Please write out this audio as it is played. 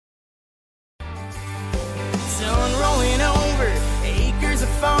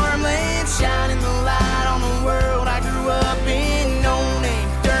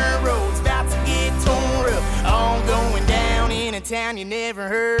you never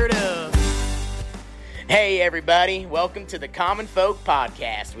heard of. Hey everybody, welcome to the Common Folk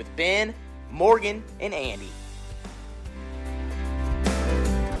Podcast with Ben, Morgan, and Andy.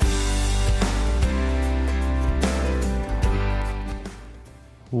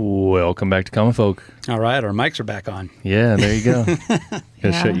 Welcome back to Common Folk. All right, our mics are back on. Yeah, there you go.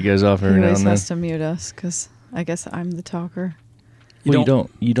 Gotta shut you guys off every He now always and then. has to mute us because I guess I'm the talker. You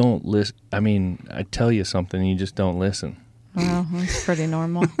don't listen. I mean, I tell you something, you just don't listen. Well, that's pretty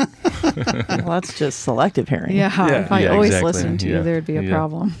normal. Well, that's just selective hearing. Yeah, if I Yeah, always exactly. listened to you, there'd be a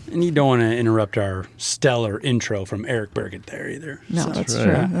problem. And you don't want to interrupt our stellar intro from Eric Burgett there either. No, So, that's right.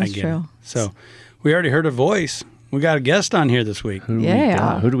 true. I That's get true. it. So we already heard a voice. We got a guest on here this week. Who do we Yeah.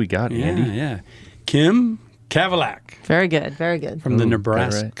 got? Who do we got, Yeah, Andy? yeah. Kim Kavulak Very good. Very good. from the Ooh,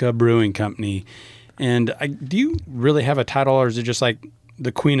 Nebraska Brewing Company. And do you really have a title, or is it just like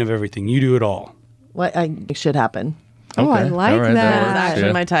the queen of everything? You do it all. What should happen. Oh, I Okay. like All right, that. That's actually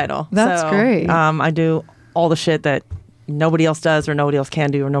Yeah. my title. That's great. I do all the shit that nobody else does or nobody else can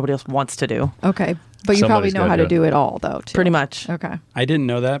do or nobody else wants to do. Okay. But you Somebody's probably know gotta how to do it. do it all, though, too. Pretty much. Okay. I didn't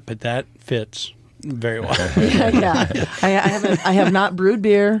know that, but that fits very well. Yeah. I have not brewed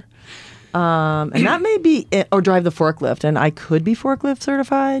beer. And that may be it, or drive the forklift. And I could be forklift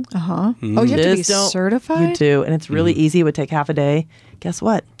certified. Uh-huh. Oh, you have to be Just don't- certified? You do. And it's really easy. It would take half a day. Guess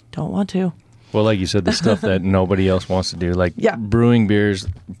what? Don't want to. Well, like you said, the stuff that nobody else wants to do, like Yeah. brewing beer's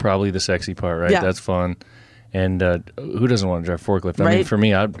probably the sexy part, right? Yeah. That's fun. And who doesn't want to drive forklift? I mean, Right. for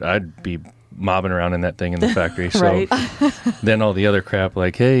me, I'd be mobbing around in that thing in the factory. So Right. then all the other crap,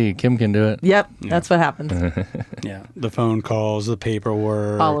 like, hey, Kim can do it. Yep. That's what happens. Yeah, the phone calls, the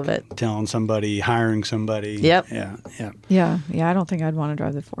paperwork, All of it. telling somebody, hiring somebody. Yep. Yeah. Yeah, I don't think I'd want to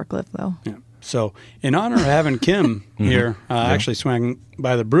drive the forklift, though. So, in honor of having Kim here, I actually swung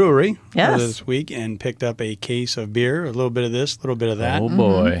by the brewery Yes. this week and picked up a case of beer, a little bit of this, a little bit of that. Oh,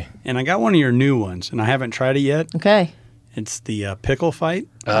 boy. And I got one of your new ones, and I haven't tried it yet. Okay. It's the pickle fight,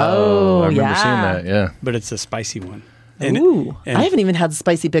 Oh, I remember yeah. seeing that, yeah. but it's a spicy one. And, Ooh. and I haven't even had the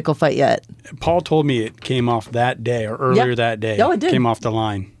spicy pickle fight yet. Paul told me it came off that day or earlier Yep. that day. Oh, it did. Came off the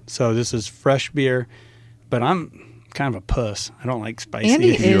line. So this is fresh beer, but I'm kind of a puss. I don't like spicy. Andy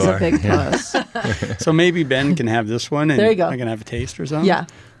You is are. a big puss. So maybe Ben can have this one, and There you go. I can have a taste or something. Yeah.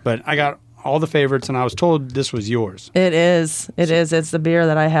 But I got all the favorites, and I was told this was yours. It is. It is. It's the beer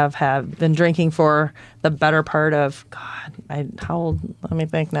that I have been drinking for the better part of, how old? Let me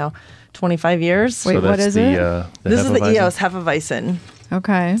think now. 25 years. Wait, So what that's is the, it? The This is the Hefeweizen? EOS Hefeweizen.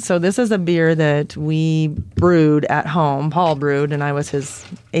 Okay. So this is a beer that we brewed at home. Paul brewed, and I was his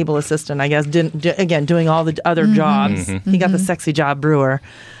able assistant, I guess. Again, doing all the other jobs. He got the sexy job brewer.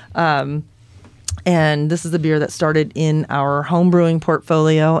 And this is the beer that started in our home brewing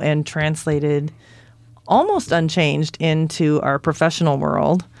portfolio and translated almost unchanged into our professional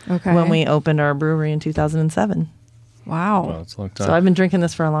world Okay. when we opened our brewery in 2007. Wow. Well, it's a long time. So I've been drinking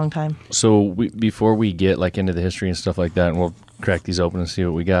this for a long time. So before we get like into the history and stuff like that, and we'll crack these open and see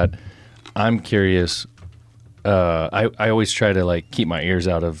what we got, I'm curious. I always try to like keep my ears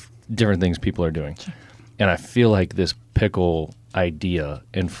out of different things people are doing, and I feel like this pickle idea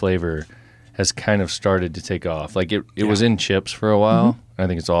and flavor has kind of started to take off. Like it was in chips for a while. I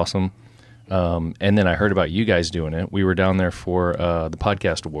think it's awesome. And then I heard about you guys doing it. We were down there for the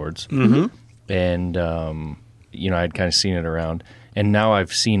podcast awards, and I'd kind of seen it around, and now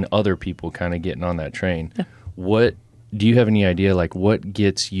I've seen other people kind of getting on that train. Yeah. What do you have any idea? Like, what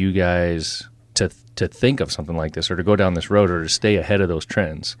gets you guys to think of something like this, or to go down this road, or to stay ahead of those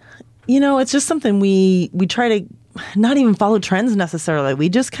trends? It's just something we try to not even follow trends necessarily. We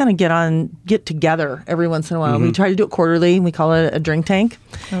just kind of get together every once in a while. We try to do it quarterly. We call it a drink tank.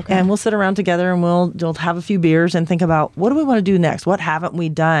 Okay. And we'll sit around together and we'll have a few beers and think about what do we want to do next? What haven't we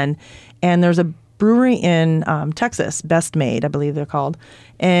done? And there's a brewery in Texas, Best Made, I believe they're called.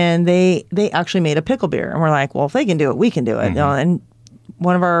 And they actually made a pickle beer. And we're like, well, if they can do it, we can do it. And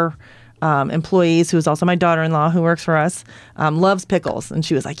one of our employees, who is also my daughter-in-law who works for us, loves pickles. And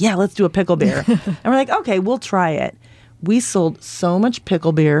she was like, yeah, let's do a pickle beer. And we're like, okay, we'll try it. We sold so much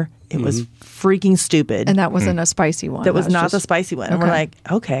pickle beer. It was freaking stupid. And that wasn't a spicy one. That was not just the spicy one. And we're Okay. like,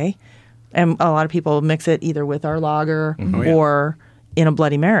 okay. And a lot of people mix it either with our lager yeah. or in a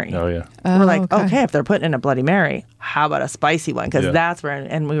Bloody Mary. Oh yeah, We're like, okay. okay, if they're putting in a Bloody Mary, how about a spicy one? Because Yeah. that's where,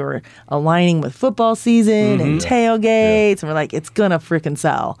 and we were aligning with football season and tailgates, and we're like, it's gonna freaking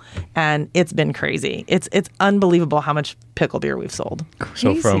sell, and it's been crazy. It's unbelievable how much pickle beer we've sold.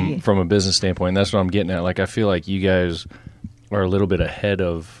 So Crazy. from a business standpoint, that's what I'm getting at. Like, I feel like you guys are a little bit ahead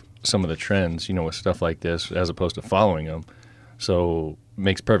of some of the trends, with stuff like this, as opposed to following them. So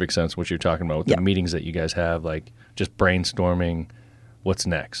makes perfect sense what you're talking about with Yeah. the meetings that you guys have, like just brainstorming what's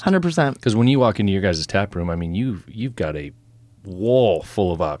next. 100%. Because when you walk into your guys' tap room, I mean, you've got a wall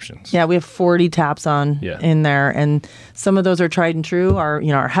full of options. Yeah, we have 40 taps on Yeah. in there, and some of those are tried and true. Our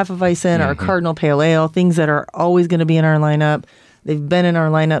Hefeweizen, our Cardinal Pale Ale, things that are always going to be in our lineup. They've been in our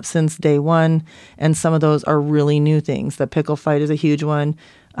lineup since day one, and some of those are really new things. The Pickle Fight is a huge one.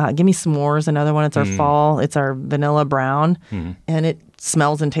 Give Me S'mores, another one. It's our fall. It's our vanilla brown, and it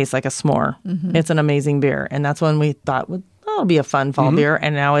smells and tastes like a s'more. It's an amazing beer, and that's one we thought it'll be a fun fall beer,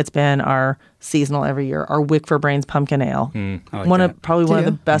 and now it's been our seasonal every year. Our Wick for Brains Pumpkin Ale, I like one that. of probably one of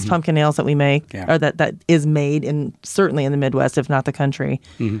the best pumpkin ales that we make, Yeah. or that is made in certainly in the Midwest, if not the country.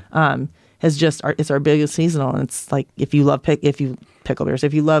 Has just it's our biggest seasonal, and it's like if you love pickle beers,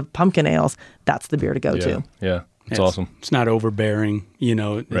 if you love pumpkin ales, that's the beer to go to. Yeah. It's awesome. It's not overbearing,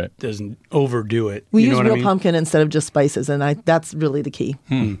 it Right. doesn't overdo it. We you know use what real I mean? pumpkin instead of just spices, and that's really the key.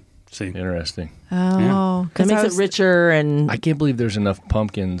 See, Interesting. Oh, It makes it richer, and I can't believe there's enough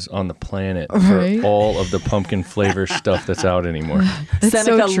pumpkins on the planet Right. for all of the pumpkin flavor stuff that's out anymore. It's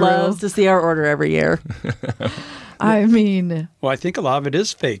Seneca so true. loves to see our order every year. I mean, well, I think a lot of it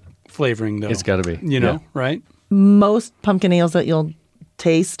is fake flavoring, though. It's got to be. You right? Most pumpkin ales that you'll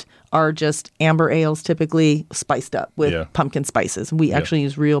taste are just amber ales, typically spiced up with pumpkin spices. We actually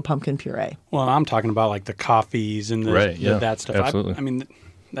use real pumpkin puree. Well, I'm talking about like the coffees and that stuff. Absolutely. I mean,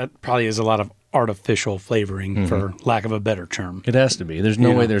 that probably is a lot of artificial flavoring, for lack of a better term. It has to be. There's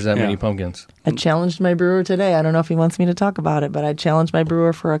no way there's that many Yeah. pumpkins. I challenged my brewer today. I don't know if he wants me to talk about it, but I challenged my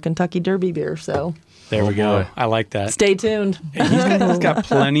brewer for a Kentucky Derby beer. So There we go. boy. I like that. stay tuned. He's got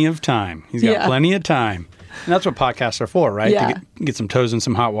plenty of time. He's got Yeah. plenty of time. And that's what podcasts are for, right? Yeah. To get some toes in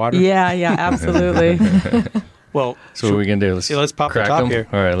some hot water. Yeah, absolutely. Well, So what are we going to do? let's pop the crack top them? here.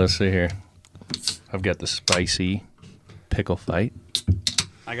 All right, let's see here. I've got the spicy pickle fight.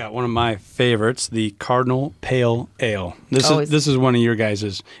 I got one of my favorites, the Cardinal Pale Ale. This Always. is one of your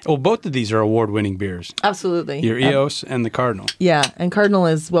guys's. Well, both of these are award-winning beers. Absolutely. Your EOS and the Cardinal. Yeah, and Cardinal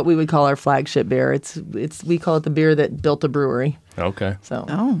is what we would call our flagship beer. It's we call it the beer that built a brewery. Okay. So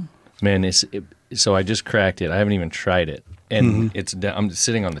Man, so I just cracked it. I haven't even tried it. And I'm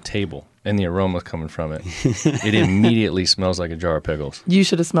sitting on the table, and the aroma's coming from it. It immediately smells like a jar of pickles. you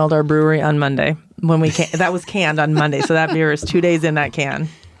should have smelled our brewery on Monday when we that was canned on Monday. So that beer is 2 days in that can.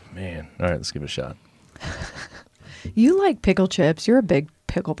 Man. All right, let's give it a shot. you like pickle chips. You're a big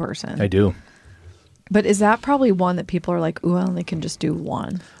pickle person. I do. But is that probably one that people are like, ooh, I only can just do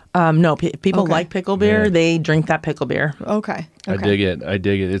one? No, people Okay. like pickle beer. Yeah. They drink that pickle beer. Okay. I dig it.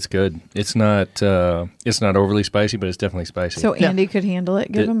 It's good. It's not overly spicy, but it's definitely spicy. So Andy could handle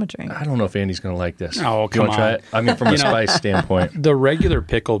it. Give him a drink. I don't know if Andy's going to like this. Oh, You come wanna try on. it? I mean, from a spice standpoint. The regular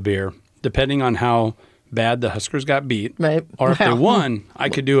pickle beer, depending on how bad the Huskers got beat, Right. or if they Yeah. won, I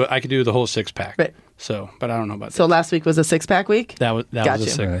could do the whole 6-pack. Right. So, but I don't know about So last week was a 6-pack week. that. Was Got a you.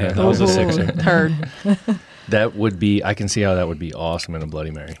 six. Yeah, that was a sixer. Heard. That would be. I can see how that would be awesome in a Bloody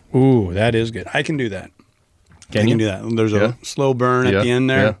Mary. Ooh, that is good. I can do that. Can I you can do that. There's Yeah. a slow burn Yeah, at the end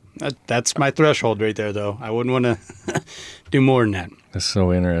there. yeah. That's my threshold right there, though. I wouldn't want to do more than that. That's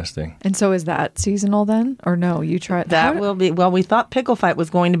so interesting. And so is that seasonal then? Or no, you try That will be, well, we thought Pickle Fight was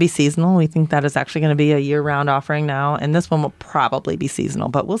going to be seasonal. We think that is actually going to be a year-round offering now. And this one will probably be seasonal,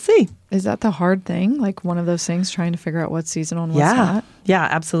 but we'll see. Is that the hard thing? Like one of those things trying to figure out what's seasonal and what's Yeah. not? Yeah,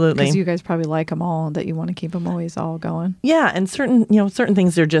 absolutely. Because you guys probably like them all, that you want to keep them always all going. Yeah, and certain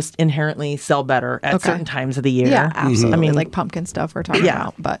things are just inherently sell better at Okay. certain times of the year. Yeah, absolutely. I mean, like pumpkin stuff we're talking Yeah.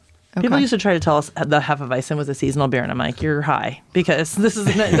 about. But okay. people used to try to tell us the Hefeweizen was a seasonal beer, and I'm like, you're high, because this is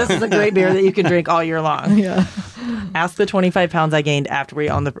a great beer that you can drink all year long. Yeah. Ask the 25 pounds I gained after we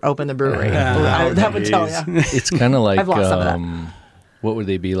opened the brewery. That would tell you. It's kind of like I've lost some of that. what would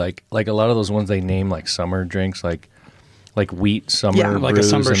they be like? Like a lot of those ones they name like summer drinks, like wheat summer, Yeah. Like a brews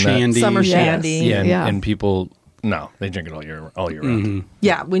summer and that. shandy. Summer Yes. shandy. Yeah, Yeah. and people they drink it all year round.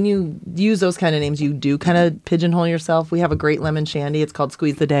 Yeah, when you use those kind of names, you do kind of pigeonhole yourself. We have a great lemon shandy. It's called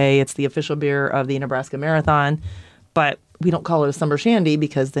Squeeze the Day. It's the official beer of the Nebraska Marathon. But we don't call it a summer shandy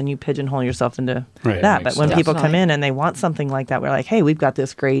because then you pigeonhole yourself into Right, that. makes But when sense. people come Definitely. in and they want something like that, we're like, hey, we've got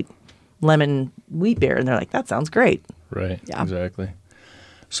this great lemon wheat beer. And they're like, that sounds great. Right. Yeah. Exactly.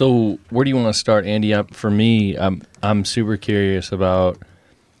 So where do you want to start, Andy? For me, I'm super curious about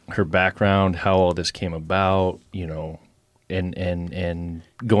her background, how all this came about, and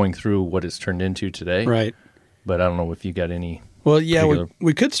going through what it's turned into today. Right. But I don't know if you got any. Well, yeah, particular-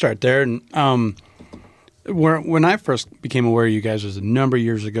 we could start there. And when I first became aware of you guys was a number of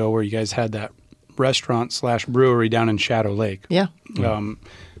years ago, where you guys had that restaurant/brewery down in Shadow Lake, Yeah.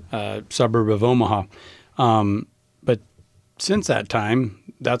 suburb of Omaha. But since that time,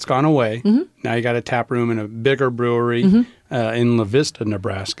 that's gone away. Now you got a tap room in a bigger brewery in La Vista,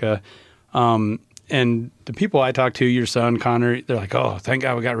 Nebraska. And the people I talk to, your son, Connor, they're like, oh, thank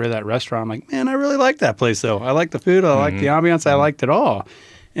God we got rid of that restaurant. I'm like, man, I really like that place, though. I like the food. I like the ambiance. I liked it all.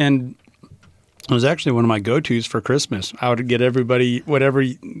 And it was actually one of my go-tos for Christmas. I would get everybody whatever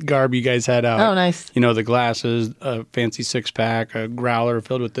garb you guys had out. Oh, nice. You know, the glasses, a fancy six-pack, a growler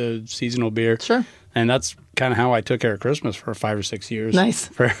filled with the seasonal beer. Sure. And that's kind of how I took care of Christmas for 5 or 6 years. Nice.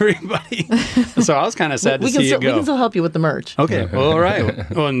 For everybody. So I was kind of sad to see it go. We can still help you with the merch. Okay. Well, all right.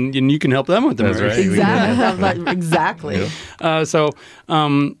 Well, and you can help them with the That's merch. right. Exactly. So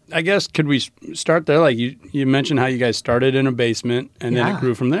I guess could we start there? Like you mentioned how you guys started in a basement and then it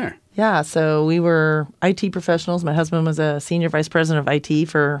grew from there. Yeah, so we were IT professionals. My husband was a senior vice president of IT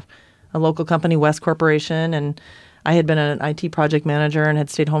for a local company, West Corporation, and I had been an IT project manager and had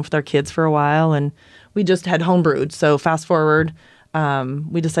stayed home with our kids for a while, and we just had homebrewed. So fast forward,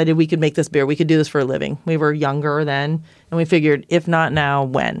 we decided we could make this beer. We could do this for a living. We were younger then, and we figured, if not now,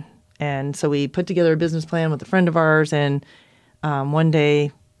 when? And so we put together a business plan with a friend of ours, and one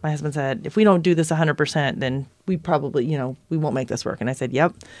day my husband said, if we don't do this 100%, then we probably, we won't make this work. And I said,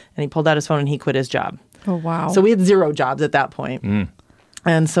 yep. And he pulled out his phone and he quit his job. Oh, wow. So we had 0 jobs at that point.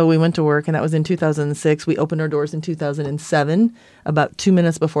 And so we went to work, and that was in 2006. We opened our doors in 2007, about 2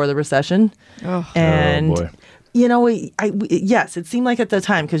 minutes before the recession. Oh. And, boy. Yes, it seemed like at the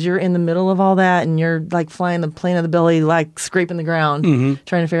time, because you're in the middle of all that, and you're like flying the plane of the belly, like scraping the ground,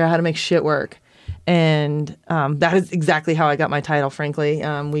 trying to figure out how to make shit work. And that is exactly how I got my title, frankly.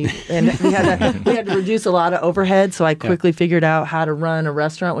 We had to reduce a lot of overhead, so I quickly figured out how to run a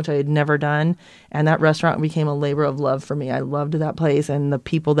restaurant, which I had never done. And that restaurant became a labor of love for me. I loved that place and the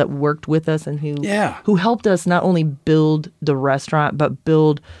people that worked with us and who helped us not only build the restaurant, but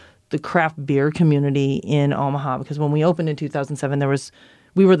build the craft beer community in Omaha. Because when we opened in 2007,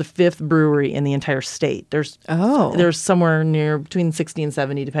 we were the 5th brewery in the entire state. There's somewhere near between 60 and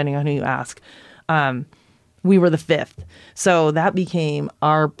 70, depending on who you ask. We were the 5th. So that became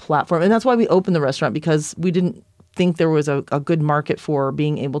our platform. And that's why we opened the restaurant, because we didn't think there was a good market for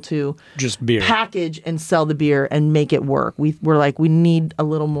being able to just beer package and sell the beer and make it work. We were like, we need a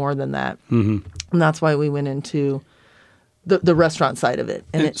little more than that. And that's why we went into the restaurant side of it.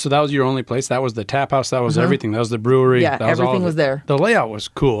 And so that was your only place? That was the tap house? That was everything? That was the brewery? Yeah, that was everything was there. The layout was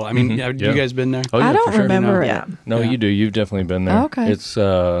cool. I mean, have you guys been there? Oh, yeah, I don't for sure. remember it. Yeah. No, you do. You've definitely been there. Oh, okay. It's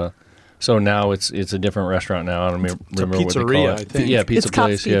so now it's a different restaurant now. I don't remember what they call pizzeria, it. I think. Yeah, pizza it's Cops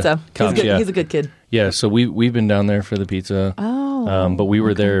place. Pizza. Yeah, Cops, He's a good kid. Yeah, so we've been down there for the pizza. Oh. But we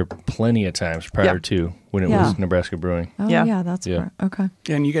were there plenty of times prior to when it was Nebraska Brewing. Oh, Yeah. yeah, that's Yeah. okay.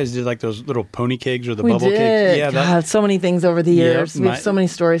 And you guys did like those little pony cakes or the We bubble did. cakes? Yeah, God, so many things over the years. Yep, We have so many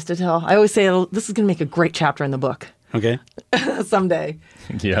stories to tell. I always say this is going to make a great chapter in the book okay. someday.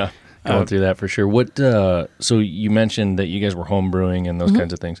 Yeah, going through that for sure. What? So you mentioned that you guys were home brewing and those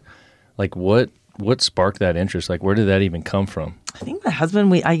kinds of things. Like what sparked that interest? Like where did that even come from? I think my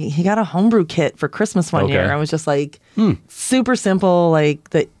husband, he got a homebrew kit for Christmas one year. I was just like, super simple,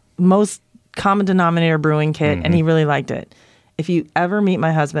 like the most common denominator brewing kit, and he really liked it. If you ever meet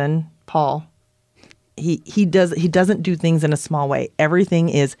my husband, Paul, he doesn't do things in a small way. Everything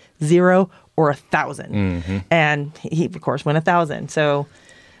is 0 or 1,000, and he of course went 1,000. So.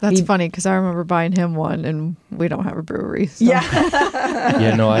 That's funny because I remember buying him one, and we don't have a brewery. So. Yeah.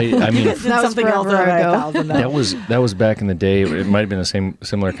 Yeah, no, I mean Did something else forever ago. 1,000 though. that was back in the day. It might have been the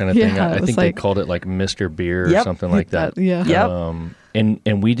similar kind of thing. Yeah, I it was think they like- called it like Mr. Beer or Yep. something like that. Yeah. Yep.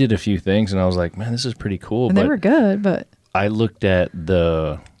 And we did a few things, and I was like, man, this is pretty cool. And but they were good, but I looked at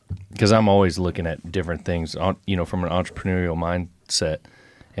because I'm always looking at different things, from an entrepreneurial mindset,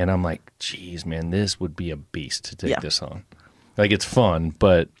 and I'm like, geez, man, this would be a beast to take this on. Like it's fun,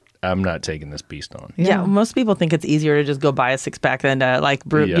 but I'm not taking this beast on. Yeah, most people think it's easier to just go buy a 6-pack than to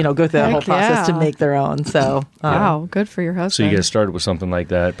brew, Yeah. go through the whole Heck process to yeah. make their own. So, wow, good for your So husband. you guys started with something like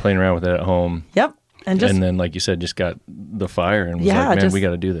that, playing around with it at home, yep. And then, like you said, just got the fire and was Yeah, like, man, just- we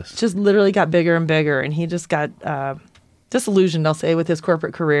got to do this. just literally got bigger and bigger. And he just got disillusioned, I'll say, with his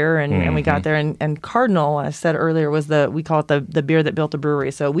corporate career. And we got there. And Cardinal, I said earlier, was we call it the beer that built the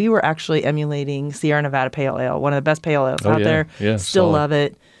brewery. So we were actually emulating Sierra Nevada Pale Ale, one of the best pale ales out there. Yeah, Still solid. love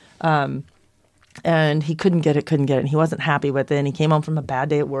it. And he couldn't get it, and he wasn't happy with it. And he came home from a bad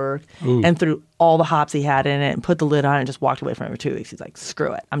day at work and threw all the hops he had in it and put the lid on it and just walked away from it for 2 weeks. He's like,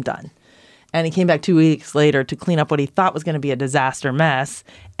 screw it, I'm done. And he came back 2 weeks later to clean up what he thought was going to be a disaster mess,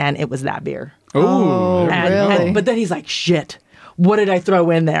 and it was that beer. Oh, really? But then he's like, shit, what did I throw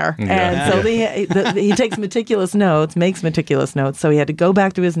in there? Yeah. And so he takes makes meticulous notes. So he had to go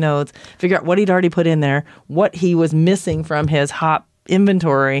back to his notes, figure out what he'd already put in there, what he was missing from his hop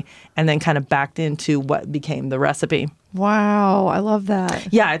inventory and then kind of backed into what became the recipe. Wow, I love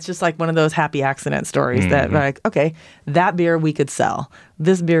that. Yeah, it's just like one of those happy accident stories that like, okay, that beer we could sell,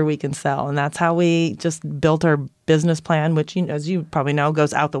 this beer we can sell. And that's how we just built our business plan, which, as you probably know,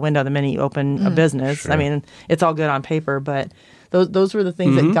 goes out the window the minute you open a business. Sure. I mean, it's all good on paper, but those were the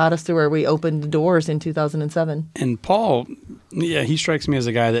things that got us to where we opened the doors in 2007. And Paul, he strikes me as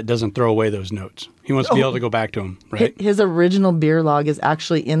a guy that doesn't throw away those notes. He wants to be able to go back to them, right? His original beer log is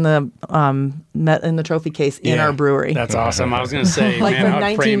actually in the trophy case in our brewery. That's awesome. I was going to say, like man, from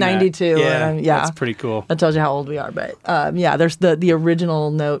I would frame that. 1992. That's pretty cool. That tells you how old we are. But there's the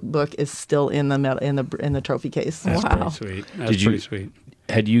original notebook is still in the trophy case. That's Wow. pretty sweet. That's pretty sweet.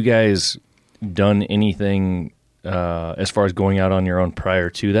 Had you guys done anything as far as going out on your own prior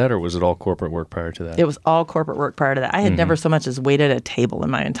to that, or was it all corporate work prior to that? It was all corporate work prior to that. I had never so much as waited at a table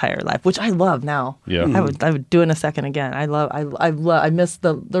in my entire life, which I love now. Yeah. I would do in a second again. I miss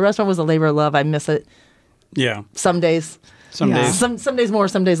the restaurant was a labor of love. I miss it Yeah. some days. Some Yeah. days. Some days more,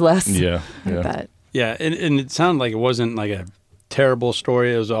 some days less. Yeah. I Yeah. bet. Yeah, and it sounded like it wasn't like a terrible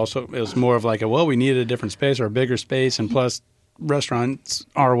story. It was more of like we needed a different space or a bigger space, and plus restaurants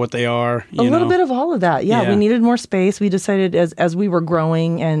are what they are. A little bit of all of that. Yeah, Yeah. we needed more space. We decided as we were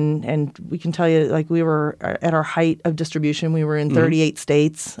growing, and we can tell you, like, we were at our height of distribution. We were in 38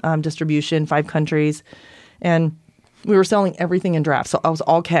 states, distribution, 5 countries, and we were selling everything in draft. So I was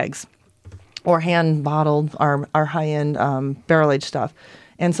all kegs or hand bottled, our high-end barrel aged stuff.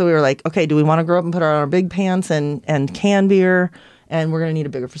 And so we were like, okay, do we want to grow up and put on our big pants and can beer? And we're going to need a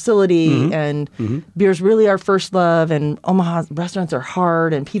bigger facility. And beer's really our first love. And Omaha restaurants are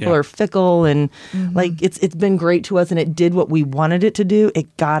hard, and people are fickle. And like it's been great to us, and it did what we wanted it to do.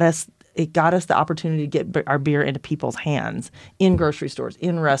 It got us the opportunity to get our beer into people's hands in grocery stores,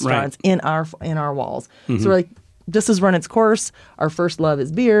 in restaurants, in our walls. So we're like, this has run its course. Our first love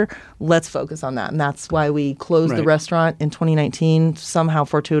is beer. Let's focus on that. And that's why we closed the restaurant in 2019, somehow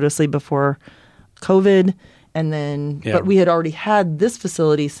fortuitously before COVID. And then, but we had already had this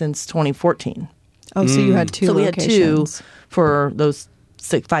facility since 2014. Oh, so you had 2 So we locations. had 2 for those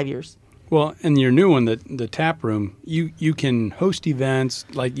 5 years. Well, in your new one, the tap room, you can host events,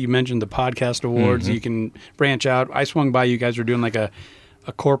 like you mentioned, the podcast awards. You can branch out. I swung by. You guys were doing like a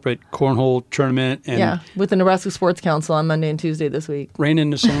corporate cornhole tournament, and with the Nebraska Sports Council on Monday and Tuesday this week. ran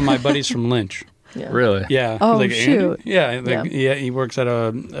into some of my buddies from Lynch. Yeah. Really? Yeah. Oh, like, shoot. Andy? Yeah. He works at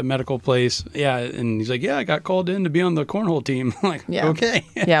a medical place. Yeah. And he's like, I got called in to be on the cornhole team. I'm like, okay.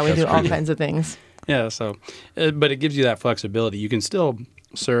 Yeah, we do all crazy. kinds of things. Yeah. So, but it gives you that flexibility. You can still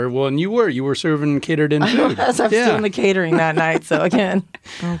serve. Well, and you were serving catered in food. I was doing the catering that night. So again,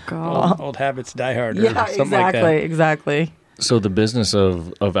 Oh, God. Old habits die hard. Or yeah, something like that. exactly. So the business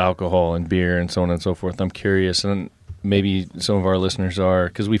of alcohol and beer and so on and so forth, I'm curious, and maybe some of our listeners are,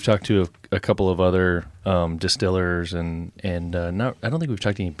 because we've talked to a couple of other distillers and not, I don't think we've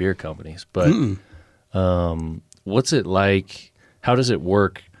talked to any beer companies, but what's it like? How does it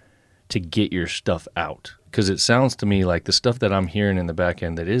work to get your stuff out? Because it sounds to me like the stuff that I'm hearing in the back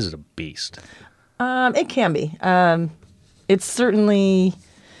end, that is a beast. It can be. It's certainly,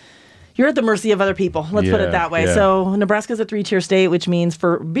 you're at the mercy of other people. Let's put it that way. Yeah. So Nebraska's a 3-tier state, which means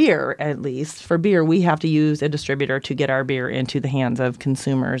for beer, at least, we have to use a distributor to get our beer into the hands of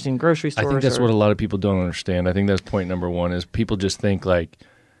consumers in grocery stores. I think that's what a lot of people don't understand. I think that's point number one, is people just think like,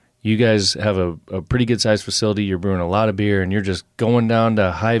 you guys have a pretty good sized facility, you're brewing a lot of beer, and you're just going down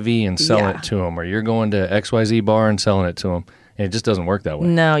to Hy-Vee and selling it to them, or you're going to XYZ bar and selling it to them. And it just doesn't work that way.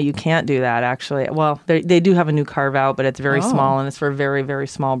 No, you can't do that, actually. Well, they do have a new carve out, but it's very small, and it's for very, very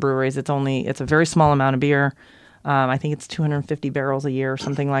small breweries. It's a very small amount of beer. I think it's 250 barrels a year or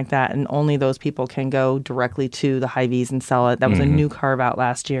something like that, and only those people can go directly to the Hy-Vees and sell it. That was a new carve out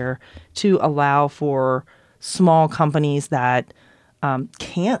last year to allow for small companies that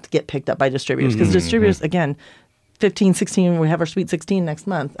can't get picked up by distributors, because distributors, again, 15, 16, we have our Sweet 16 next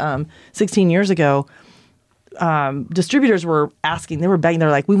month. 16 years ago, distributors were asking, they were begging, they're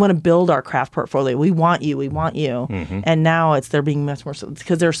like, we want to build our craft portfolio. We want you. And now they're being much more,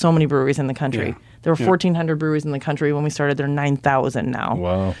 because there are so many breweries in the country. Yeah. There were 1,400 breweries in the country when we started. There are 9,000 now.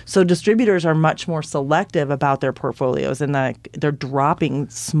 Wow. So distributors are much more selective about their portfolios, and they're dropping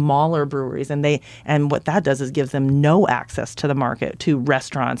smaller breweries, and what that does is gives them no access to the market, to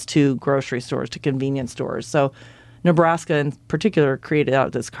restaurants, to grocery stores, to convenience stores. So Nebraska in particular created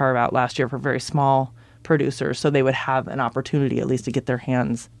out this carve out last year for very small producers, so they would have an opportunity at least to get their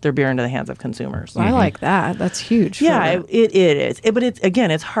beer into the hands of consumers. I like that. That's huge. Yeah, it is. But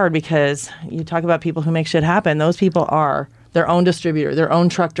it's hard because you talk about people who make shit happen. Those people are their own distributor, their own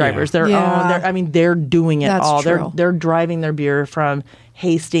truck drivers, their Yeah. own. I mean, they're doing it That's all. true. They're driving their beer from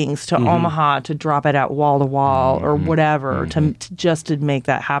Hastings to Omaha to drop it at wall to wall or whatever to just to make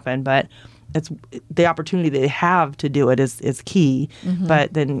that happen. But it's the opportunity they have to do it is key.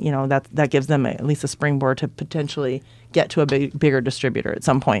 But then that gives them at least a springboard to potentially get to a bigger distributor at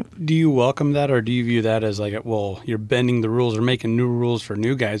some point. Do you welcome that, or do you view that as like, well, you're bending the rules or making new rules for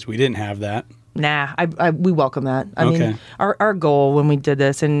new guys? We didn't have that. Nah, we welcome that. I Okay. mean, our goal when we did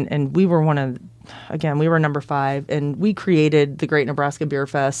this, and we were we were number 5, and we created the Great Nebraska Beer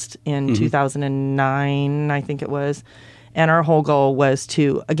Fest in 2009, I think it was. And our whole goal was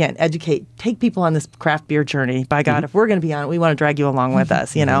to, again, take people on this craft beer journey. By God, if we're going to be on it, we want to drag you along with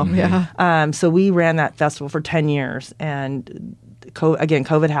us, Yeah. So we ran that festival for 10 years, and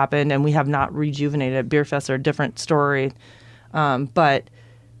COVID happened, and we have not rejuvenated it. Beer fests are a different story, but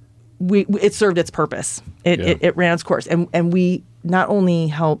it served its purpose. It ran its course, and we not only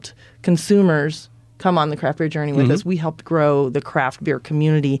helped consumers come on the craft beer journey with us, we helped grow the craft beer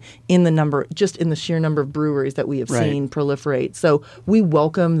community in the sheer number of breweries that we have seen proliferate. So we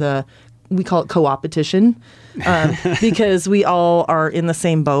welcome we call it co-opetition, because we all are in the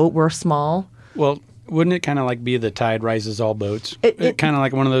same boat. We're small. Well, wouldn't it kind of like be the tide rises all boats? It kind of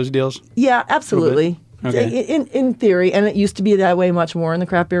like one of those deals? Yeah, absolutely. Okay. In theory, and it used to be that way much more in the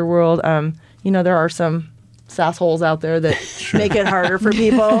craft beer world. There are some sassholes out there that make it harder for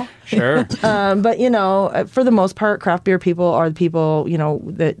people. Sure. But for the most part, craft beer people are the people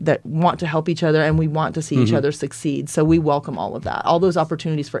that want to help each other, and we want to see each other succeed. So we welcome all of that, all those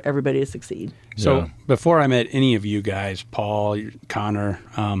opportunities for everybody to succeed. So before I met any of you guys, Paul, Connor,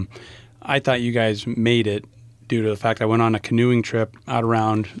 I thought you guys made it due to the fact I went on a canoeing trip out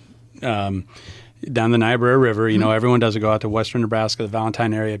around down the Niobrara River. Everyone does it. Go out to western Nebraska, the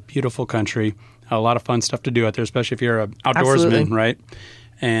Valentine area, beautiful country. A lot of fun stuff to do out there, especially if you're an outdoorsman, Absolutely. right?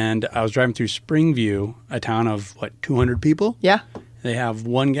 And I was driving through Springview, a town of, 200 people? Yeah. They have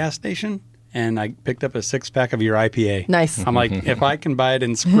one gas station, and I picked up a 6-pack of your IPA. Nice. I'm like, if I can buy it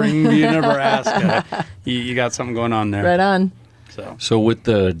in Springview, Nebraska, you got something going on there. Right on. So with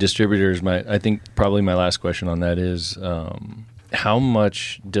the distributors, I think probably my last question on that is, how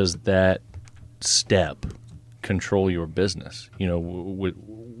much does that step control your business?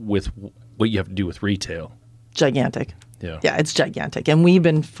 With what you have to do with retail. Gigantic. Yeah, it's gigantic, and we've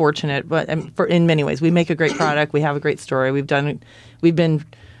been fortunate. But in many ways, we make a great product. We have a great story. We've been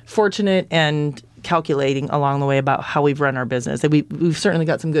fortunate and calculating along the way about how we've run our business. And we've certainly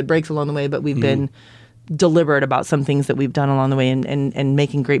got some good breaks along the way, but we've been deliberate about some things that we've done along the way, and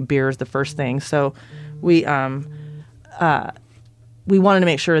making great beer is the first thing. So we wanted to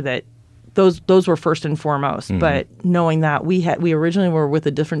make sure that those were first and foremost. But knowing that we originally were with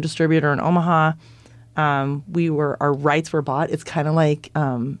a different distributor in Omaha. Our rights were bought. It's kind of like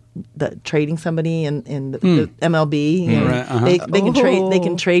the trading somebody in the MLB. Right, They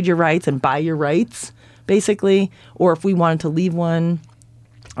can trade your rights and buy your rights, basically. Or if we wanted to leave one,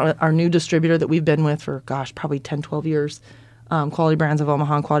 our new distributor that we've been with for probably 10, 12 years, Quality Brands of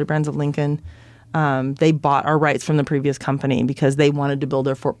Omaha and Quality Brands of Lincoln. They bought our rights from the previous company because they wanted to build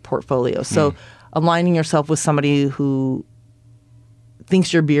their portfolio. So aligning yourself with somebody who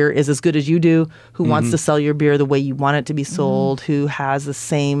thinks your beer is as good as you do, who wants to sell your beer the way you want it to be sold, who has the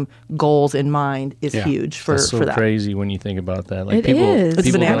same goals in mind is huge for That's so that. crazy when you think about that. Like It people, is.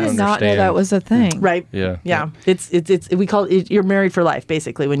 people I don't I did not know understand. that was a thing. Right. Yeah. It's we call it, you're married for life,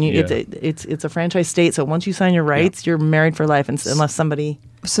 basically. When you Yeah. it's a franchise state, so once you sign your rights, you're married for life, unless somebody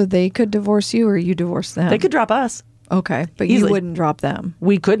So they could divorce you, or you divorce them. they could drop us. Okay, but Easily. you wouldn't drop them.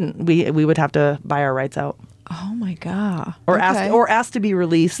 We couldn't. We would have to buy our rights out. Oh my god. Or Okay. ask to be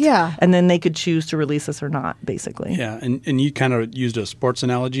released. Yeah. And then they could choose to release us or not, basically. Yeah, and you kind of used a sports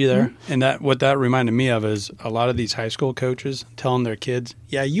analogy there, and what that reminded me of is a lot of these high school coaches telling their kids,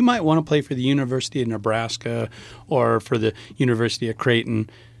 yeah, you might want to play for the University of Nebraska or for the University of Creighton,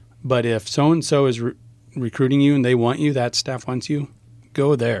 but if so-and-so is recruiting you and they want you, that staff wants you,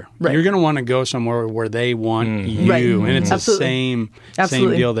 go there. Right. You're going to want to go somewhere where they want you, Right. and it's Absolutely. the same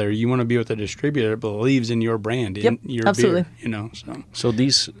Absolutely. deal there. You want to be with a distributor that believes in your brand, in Yep. your Absolutely. beer, So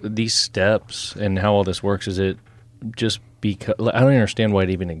these steps and how all this works, is it just because I don't understand why it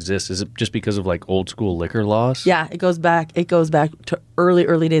even exists? Is it just because of like old school liquor laws? Yeah, it goes back to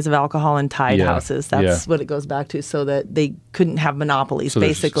early days of alcohol and tied Yeah. houses. That's what it goes back to, so that they couldn't have monopolies, So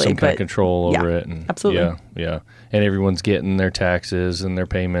there's basically. some kind of But control over yeah, it. And absolutely. Yeah. And everyone's getting their taxes and their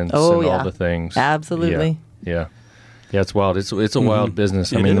payments Oh, and yeah. all the things. Absolutely. Yeah. Yeah, it's wild. It's a wild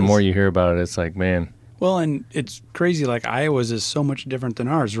business. I It mean, the is. more you hear about it, it's like, man, Well, and it's crazy. Like Iowa's is so much different than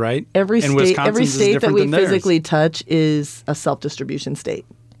ours, right? Every And state, every Wisconsin's is state that different we than theirs. physically touch is a self-distribution state.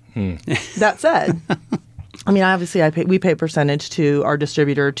 That said, I mean, obviously, we pay percentage to our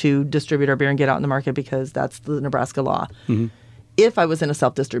distributor to distribute our beer and get out in the market because that's the Nebraska law. If I was in a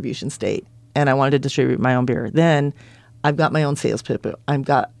self-distribution state and I wanted to distribute my own beer, then I've got my own sales people.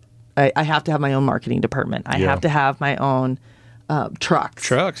 I have to have my own marketing department. I have to have my own trucks.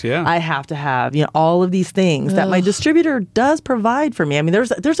 Trucks, yeah. I have to have, all of these things that my distributor does provide for me. I mean,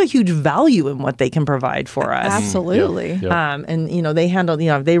 there's a huge value in what they can provide for us. Absolutely. Yep. And they handle,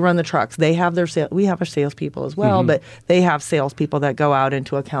 they run the trucks. They have their we have our salespeople as well, but they have salespeople that go out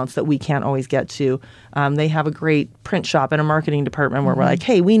into accounts that we can't always get to. They have a great print shop and a marketing department where we're like,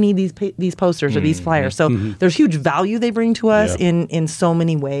 hey, we need these posters or these flyers. So there's huge value they bring to us in so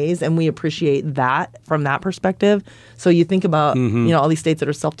many ways, and we appreciate that from that perspective. So you think about all these states that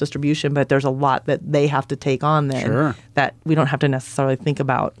are self-distribution, but there's a lot that they have to take on then that we don't have to necessarily think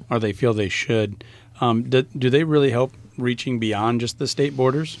about. Or they feel they should. Do they really help reaching beyond just the state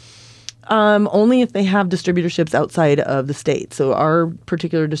borders? Only if they have distributorships outside of the state. So our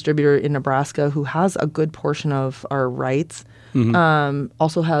particular distributor in Nebraska, who has a good portion of our rights,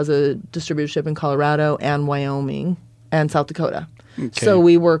 also has a distributorship in Colorado and Wyoming and South Dakota. Okay. So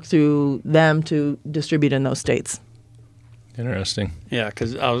we work through them to distribute in those states. Interesting. Yeah,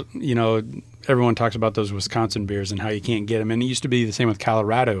 because everyone talks about those Wisconsin beers and how you can't get them, and it used to be the same with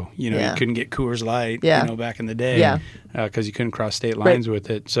Colorado. You couldn't get Coors Light. Back in the day. Because you couldn't cross state lines with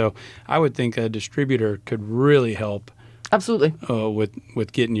it. So I would think a distributor could really help. Absolutely.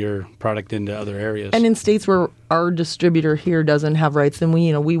 With getting your product into other areas. And in states where our distributor here doesn't have rights, then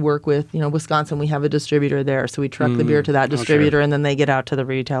we work with, Wisconsin, we have a distributor there. So we truck the beer to that distributor and then they get out to the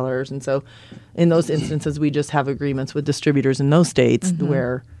retailers. And so in those instances, we just have agreements with distributors in those states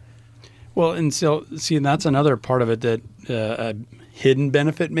where. Well, and so, and that's another part of it that a hidden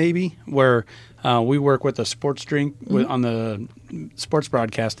benefit maybe, where we work with a sports drink on the sports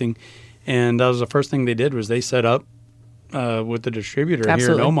broadcasting. And that was the first thing they did was they set up with the distributor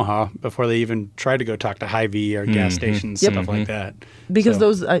here in Omaha before they even tried to go talk to Hy-Vee or gas stations, stuff like that. Because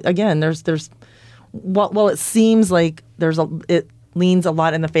those, again, there's well, it seems like it leans a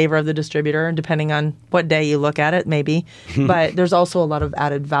lot in the favor of the distributor, and depending on what day you look at it, maybe. But there's also a lot of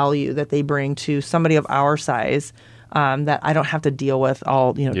added value that they bring to somebody of our size that I don't have to deal with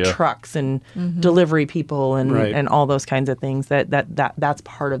all trucks and delivery people and all those kinds of things. That's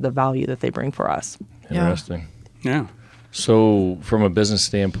part of the value that they bring for us. Interesting. Yeah. So from a business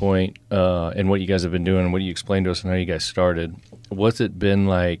standpoint and what you guys have been doing and what you explained to us and how you guys started, what's it been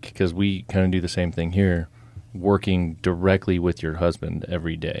like, because we kind of do the same thing here, working directly with your husband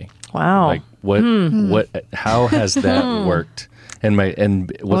every day? Wow. Like how has that worked? And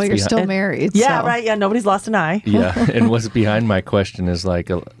what's you're still married. Yeah, so. right. Yeah, nobody's lost an eye. Yeah, and what's behind my question is like,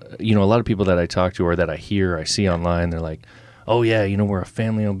 a lot of people that I talk to or that I see online, they're like, oh yeah, we're a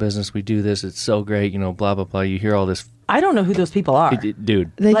family-owned business. We do this. It's so great. Blah, blah, blah. You hear all this. I don't know who those people are.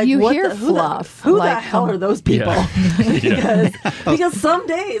 Dude. You hear fluff. Who the hell are those people? Yeah. because some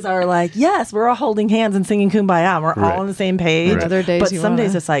days are like, yes, we're all holding hands and singing Kumbaya. We're all on the same page. Right. Other days but some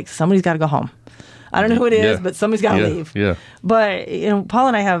days it's like, somebody's got to go home. I don't know who it is, but somebody's got to leave. Yeah. But Paul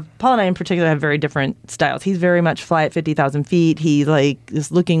and I in particular have very different styles. He's very much fly at 50,000 feet. He's like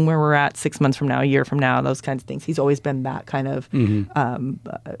is looking where we're at 6 months from now, a year from now, those kinds of things. He's always been that kind of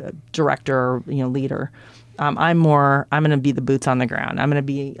director, leader. I'm going to be the boots on the ground.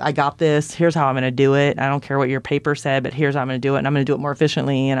 I got this. Here's how I'm going to do it. I don't care what your paper said, but here's how I'm going to do it. And I'm going to do it more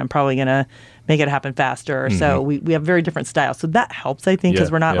efficiently, and I'm probably going to make it happen faster. So we have very different styles. So that helps, I think,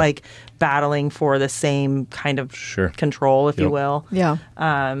 because we're not like battling for the same kind of control, if you will. Yeah.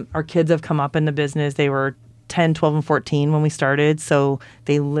 Our kids have come up in the business. They were 10, 12, and 14 when we started. So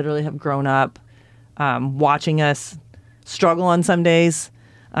they literally have grown up watching us struggle on some days.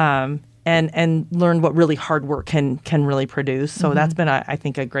 And learn what really hard work can really produce. So that's been, I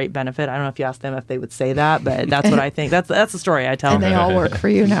think, a great benefit. I don't know if you asked them if they would say that, but that's what I think. That's the story I tell. And they all work for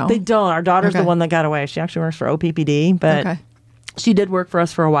you now? They don't. Our daughter's the one that got away. She actually works for OPPD, but she did work for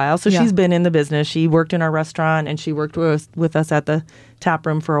us for a while. So she's been in the business. She worked in our restaurant, and she worked with us at the tap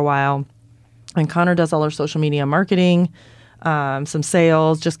room for a while. And Connor does all our social media marketing, some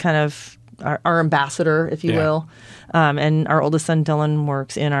sales, just kind of our ambassador, if you will. And our oldest son, Dylan,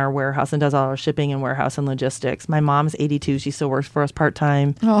 works in our warehouse and does all our shipping and warehouse and logistics. My mom's 82. She still works for us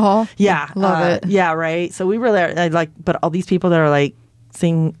part-time. Oh, yeah. Love it. Yeah, right. So we really are, but all these people that are like,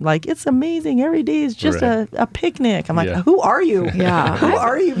 saying like, it's amazing. Every day is just a picnic. I'm like, who are you? Yeah. Who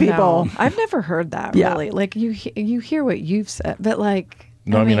are you people? No, I've never heard that really. Like you hear what you've said, but like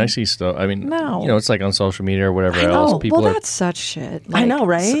No, I mean, I see stuff. I mean, No. you know, it's like on social media or whatever else. Oh, People well, are, that's such shit. I know,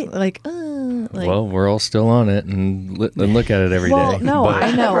 right? well, we're all still on it and look at it every day. well, no, But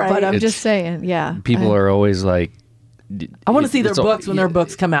I know, Right. but I'm It's- just saying, yeah. people are always like, I want to see their it's all- books when their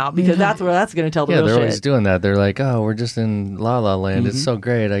books come out because that's where that's going to tell the Yeah, real they're shit. always doing that. They're like, oh, we're just in La La Land. It's so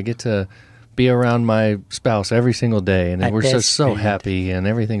great. I get to be around my spouse every single day, and At we're just best so friend. happy, and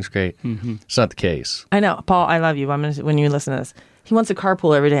everything's great. It's not the case. I know, Paul. I love you. When you listen to this, he wants to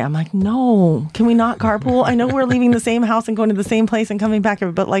carpool every day. I'm like, no, can we not carpool? I know we're leaving the same house and going to the same place and coming back,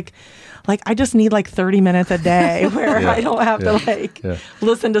 but like I just need like 30 minutes a day where Yeah. I don't have to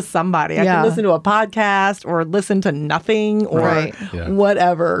listen to somebody. I Yeah. can listen to a podcast or listen to nothing or Right. Yeah.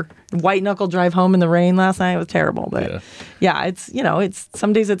 whatever. White knuckle drive home in the rain last night was terrible, but yeah, it's it's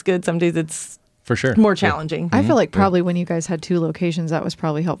some days it's good, some days it's For sure. more challenging. I feel like probably when you guys had 2 locations, that was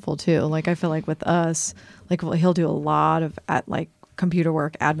probably helpful too. Like I feel like with us, like he'll do a lot of computer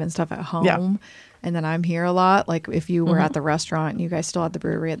work, admin stuff at home. Yeah. And then I'm here a lot. Like if you were at the restaurant and you guys still at the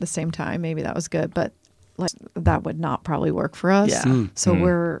brewery at the same time, maybe that was good. But like that would not probably work for us. Yeah. So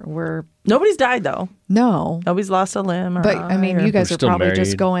we're Nobody's died though. no. Nobody's lost a limb. Or But I mean, eye or- you guys We're are still probably just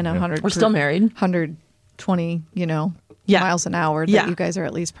married. going Yeah. 100. We're still married. 120, Yeah. miles an hour. That Yeah. you guys are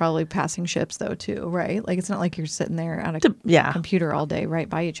at least probably passing ships though too, right? Like it's not like you're sitting there at a Yeah. computer all day right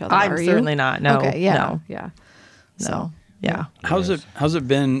by each other. I'm are you? certainly not. No. Okay. Yeah. No. Yeah. No. So Yeah. How's it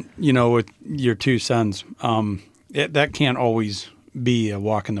been, with your 2 sons? That can't always be a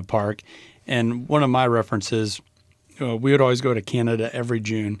walk in the park. And one of my references, we would always go to Canada every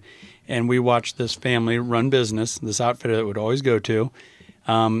June, and we watched this family run business, this outfit that would always go to.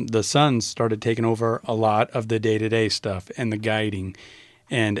 The sons started taking over a lot of the day-to-day stuff and the guiding.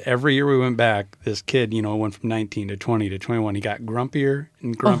 And every year we went back, this kid, went from 19 to 20 to 21. He got grumpier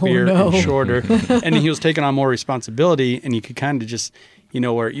and grumpier and shorter. And he was taking on more responsibility. And you could kind of just,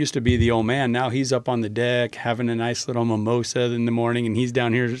 where it used to be the old man, now he's up on the deck having a nice little mimosa in the morning. And he's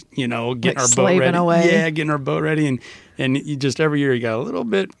down here, getting our boat slaving ready. away. Yeah, getting our boat ready. And you just every year he got a little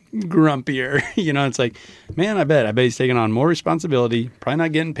bit grumpier. It's like, man, I bet he's taking on more responsibility, probably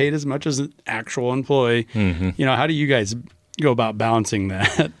not getting paid as much as an actual employee. How do you guys go about balancing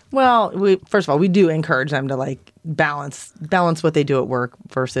that? Well, first of all, we do encourage them to like balance what they do at work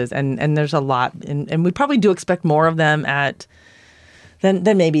versus and there's a lot and we probably do expect more of them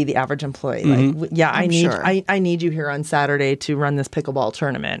than maybe the average employee. Like, I need you here on Saturday to run this pickleball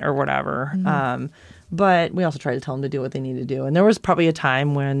tournament or whatever. But we also try to tell them to do what they need to do. And there was probably a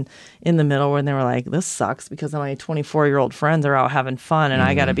time when in the middle when they were like, this sucks because my 24-year-old friends are out having fun and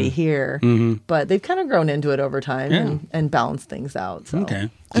I got to be here. But they've kind of grown into it over time and balanced things out. So. Okay.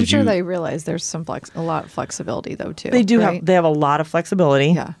 I'm sure they realize there's a lot of flexibility though too. They do right? have a lot of flexibility.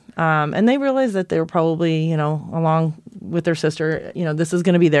 Yeah. And they realize that they were probably, along with their sister, this is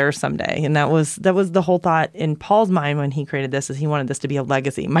going to be theirs someday. And that was the whole thought in Paul's mind when he created this, is he wanted this to be a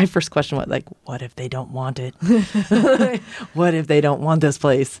legacy. My first question was like, what if they don't want it? What if they don't want this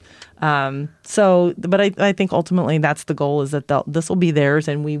place? But I think ultimately that's the goal, is that this will be theirs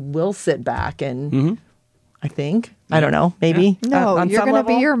and we will sit back and I think. I don't know. Maybe. No, on you're some going to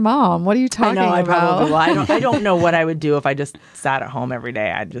be level. your mom. What are you I talking know. I about? probably will. I don't know what I would do if I just sat at home every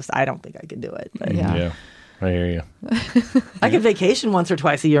day. I don't think I could do it. But Yeah. I hear you. I could vacation once or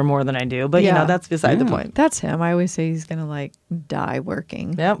twice a year more than I do. But Yeah. that's beside the point. That's him. I always say he's going to like die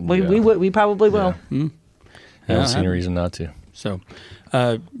working. Yeah, we probably will. I don't see any reason not to. So,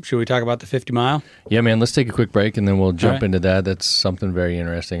 should we talk about the 50 mile? Yeah, man, let's take a quick break and then we'll jump right. into that. That's something very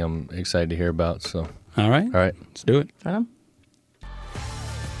interesting. I'm excited to hear about. So, All right. Let's do it. Right on.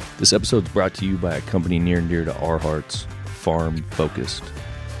 this episode is brought to you by a company near and dear to our hearts, Farm Focused.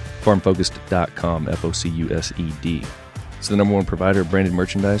 FarmFocused.com, FOCUSED. It's the #1 provider of branded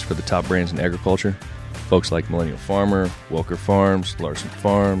merchandise for the top brands in agriculture. Folks like Millennial Farmer, Welker Farms, Larson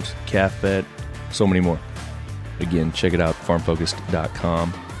Farms, Calf Fed, so many more. Again, check it out,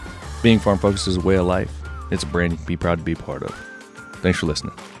 FarmFocused.com. Being Farm Focused is a way of life. It's a brand you can be proud to be a part of. Thanks for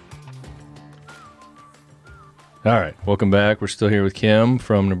listening. All right, welcome back. We're still here with Kim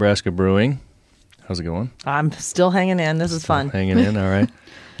from Nebraska Brewing. How's it going? I'm still hanging in. This is fun. Hanging in, all right.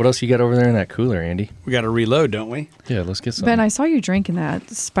 What else you got over there in that cooler, Andy? We got to reload, don't we? Yeah, let's get some. Ben, I saw you drinking that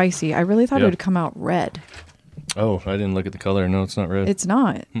spicy. I really thought Yeah. it would come out red. Oh, I didn't look at the color. No, it's not red. It's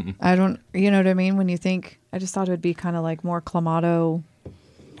not. I don't, you know what I mean? When you think, I just thought it would be kind of like more clamato,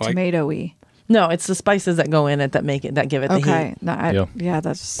 Like- tomatoey. No, it's the spices that go in it that give it the Okay. heat. No, Yeah. yeah,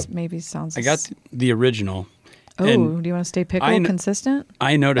 that's maybe sounds. I got the original. Oh, and do you want to stay pickle I kn- consistent?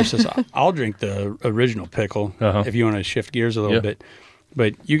 I noticed this. I'll drink the original pickle Uh-huh. if you want to shift gears a little Yeah. bit.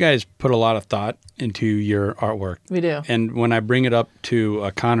 but you guys put a lot of thought into your artwork. We do. And when I bring it up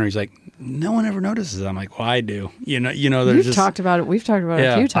to Connor, he's like, no one ever notices. I'm like, well, I do. There's We've talked about it. We've talked about it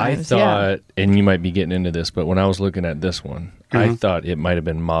a few I times. thought, and you might be getting into this, but when I was looking at this one, I thought it might have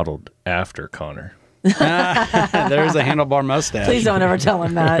been modeled after Connor. There's a handlebar mustache. Please don't ever tell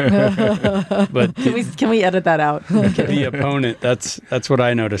him that. But Can we edit that out? the opponent, that's what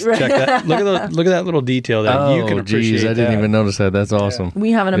I noticed. Check that. Look at that little detail that you can appreciate. Geez, I didn't even notice that. That's awesome.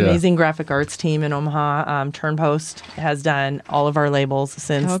 We have an amazing graphic arts team in Omaha. Turnpost has done all of our labels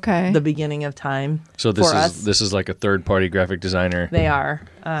since the beginning of time. So this is like a third-party graphic designer. They are.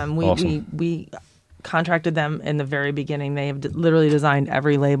 Awesome. We contracted them in the very beginning. They have literally designed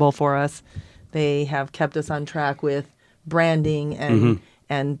every label for us. They have kept us on track with branding,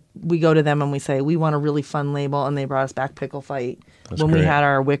 and we go to them and we say, we want a really fun label, and they brought us back Pickle Fight. That's when great. we had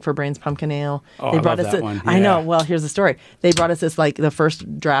our Wick for Brains pumpkin ale. Oh, They I brought love us that one. I know. Yeah. Well, here's the story. They brought us this, like, the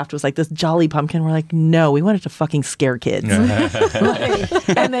first draft was like this jolly pumpkin. We're like, no, we wanted to fucking scare kids.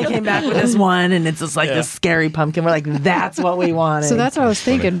 And they came back with this one, and it's just like this scary pumpkin. We're like, that's what we wanted. So that's what I was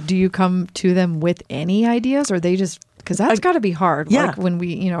thinking. Do you come to them with any ideas, or they just, because that's got to be hard. Yeah. Like when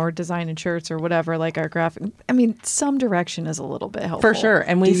we, are designing shirts or whatever, like our graphic. I mean, some direction is a little bit helpful. For sure.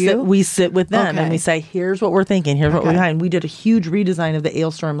 And Do you? we sit with them Okay. and we say, here's what we're thinking. Here's what we're Okay. behind. We did a huge redesign of the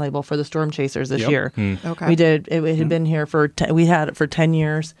Ailstorm label for the Storm Chasers this year. Okay. We did. It had been here we had it for 10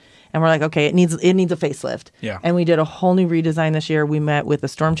 years. And we're like, okay, it needs a facelift. Yeah. And we did a whole new redesign this year. We met with the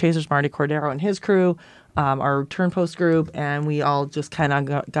Storm Chasers, Marty Cordero and his crew, our Turnpost group, and we all just kind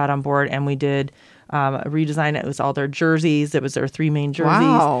of got on board, and we did a redesign. It was all their jerseys. It was their 3 main jerseys.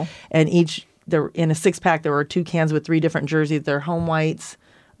 Wow. And in a 6-pack, there were 2 cans with 3 different jerseys. Their home whites,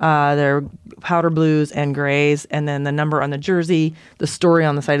 their powder blues and grays, and then the number on the jersey. The story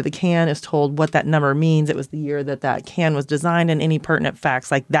on the side of the can is told what that number means. It was the year that can was designed, and any pertinent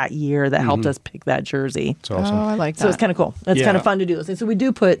facts like that year that helped us pick that jersey. It's awesome. Oh, I like that. So it's kind of cool. It's kind of fun to do those things. So we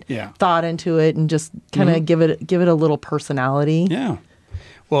do put thought into it and just kind of give it a little personality. Yeah.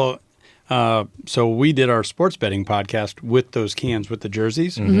 Well, so we did our sports betting podcast with those cans with the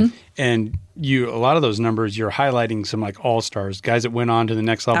jerseys, and a lot of those numbers you're highlighting some like all-stars, guys that went on to the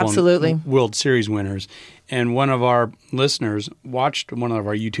next level, Absolutely. and World Series winners. And one of our listeners watched one of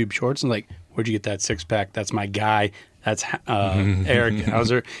our YouTube shorts and like, where'd you get that 6-pack? That's my guy. That's Eric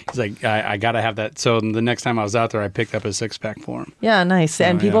Hauser. He's like, I got to have that. So the next time I was out there, I picked up a 6-pack for him. Yeah, nice.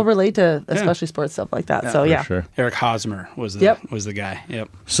 And people relate to especially sports stuff like that. So For sure. Eric Hosmer was the guy. Yep.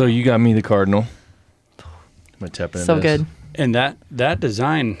 So you got me the Cardinal. I'm gonna tap into So this. good. And that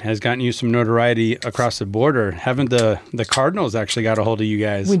design has gotten you some notoriety across the border. Haven't the Cardinals actually got a hold of you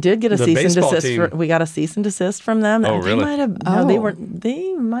guys? We did get a The cease and baseball desist. team. We got a cease and desist from them. Oh, And really? They might have. No, they weren't.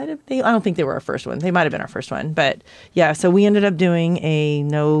 They might have. I don't think they were our first one. They might have been our first one. But yeah, so we ended up doing a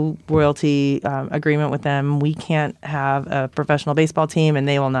no royalty agreement with them. We can't have a professional baseball team, and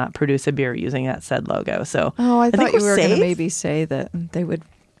they will not produce a beer using that said logo. So I thought think you we're were going to safe. maybe say that they would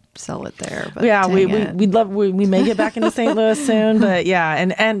sell it there. But Yeah, dang it. we may get back into St. Louis soon, but yeah,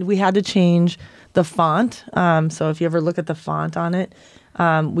 and we had to change the font. So if you ever look at the font on it,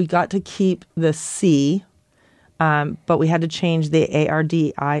 we got to keep the C, but we had to change the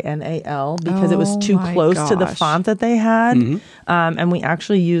ARDINAL because it was too my close to the gosh. font that they had. And we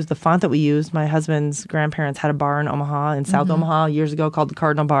actually used the font that we used. My husband's grandparents had a bar in Omaha, in South Omaha, years ago called the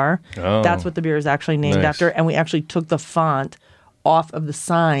Cardinal Bar. Oh. That's what the beer is actually named Nice. after. And we actually took the font off of the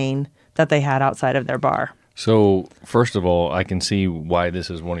sign that they had outside of their bar. So first of all, I can see why this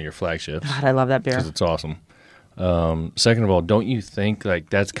is one of your flagships God, I love that beer. because it's awesome. Second of all, don't you think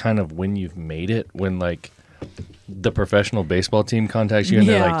like that's kind of when you've made it, when like the professional baseball team contacts you and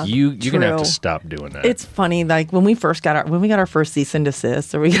they're Yeah, like, you're gonna have to true. stop doing that. It's funny, like when we got our first cease and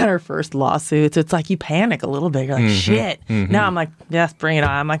desist or we got our first lawsuits, it's like you panic a little bit. You're like, shit. Now I'm like, yes, bring it on.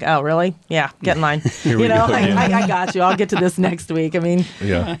 I'm like, oh, really? Yeah, get in line. we go, I got you. I'll get to this next week. I mean,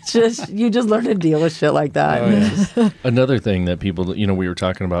 yeah. it's you just learn to deal with shit like that. Another thing that people, we were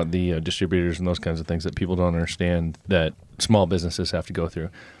talking about the distributors and those kinds of things that people don't understand that small businesses have to go through.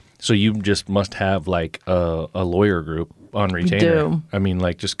 So you just must have like a lawyer group on retainer. do. I mean,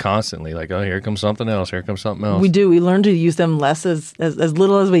 like just constantly, like, oh, here comes something else. Here comes something else. We do. We learn to use them less as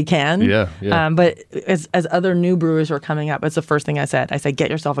little as we can. Yeah. But as other new brewers were coming up, it's the first thing I said. I said, get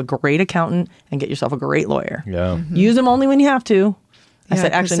yourself a great accountant and get yourself a great lawyer. Yeah. Use them only when you have to. I Yeah,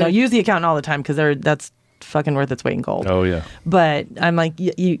 said, 'cause actually, no, they're- use the accountant all the time because that's fucking worth its weight in gold. Oh, yeah. But I'm like,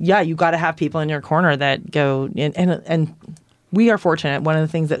 you got to have people in your corner that go, and we are fortunate. One of the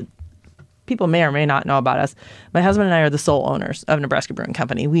things that people may or may not know about us. My husband and I are the sole owners of Nebraska Brewing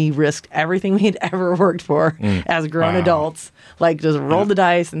Company. We risked everything we had ever worked for as grown adults, like just rolled the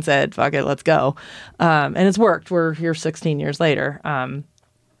dice and said, fuck it, let's go. And it's worked. We're here 16 years later.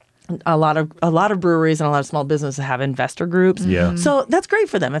 A lot of breweries and a lot of small businesses have investor groups. Yeah. So that's great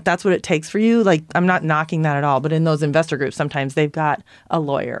for them if that's what it takes for you. Like, I'm not knocking that at all, but in those investor groups, sometimes they've got a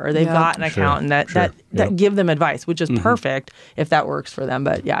lawyer or they've got an accountant that give them advice, which is perfect if that works for them.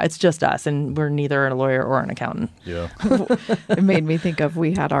 But yeah, it's just us, and we're neither a lawyer or an accountant. Yeah. It made me think of,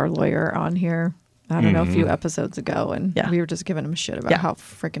 we had our lawyer on here, I don't know, a few episodes ago, and we were just giving him shit about how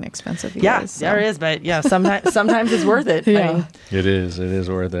freaking expensive he is. So. There is, but sometimes it's worth it. Yeah. I mean, It is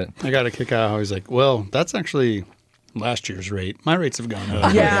worth it. I got a kick out how he's like, well, that's actually last year's rate. My rates have gone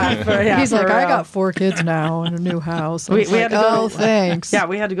up. He's like, I got 4 kids now and a new house. We had to go. Thanks. Yeah,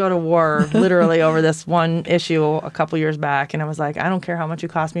 we had to go to war literally over this one issue a couple years back, and I was like, I don't care how much it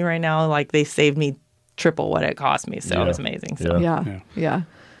cost me right now. Like, they saved me triple what it cost me, so it was amazing. So. Yeah.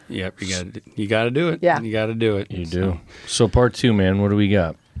 Yep, you got to do it. Yeah. You got to do it. You do. So part 2, man, what do we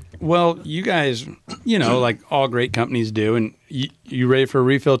got? Well, you guys, like all great companies do, and you ready for a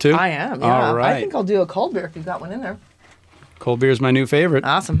refill too? I am, yeah. All right. I think I'll do a cold beer if you've got one in there. Cold beer is my new favorite.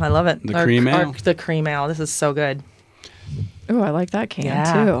 Awesome. I love it. The cream ale. The cream ale. This is so good. Oh, I like that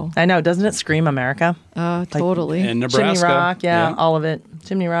can too. I know. Doesn't it scream America? Totally. And Nebraska. Chimney Rock, all of it.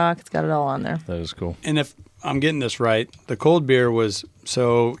 Chimney Rock, it's got it all on there. That is cool. And if I'm getting this right, the cold beer was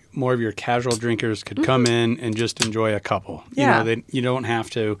so more of your casual drinkers could come in and just enjoy a couple. Yeah. You don't have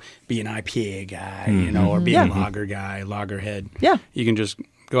to be an IPA guy, or be a lager guy, lagerhead. Yeah. You can just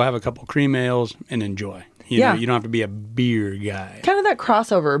go have a couple cream ales and enjoy. You know, you don't have to be a beer guy. Kind of that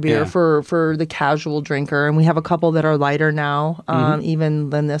crossover beer for the casual drinker. And we have a couple that are lighter now, even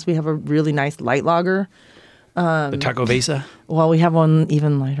than this. We have a really nice light lager. The Taco Vesa? Well, we have one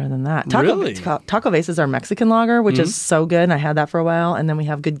even lighter than that. Really? Taco Vesa is our Mexican lager, which is so good. And I had that for a while. And then we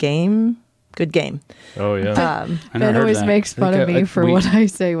have Good Game. Oh, yeah. Ben always makes fun of me for what I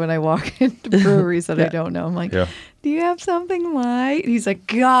say when I walk into breweries that I don't know. I'm like, do you have something light? He's like,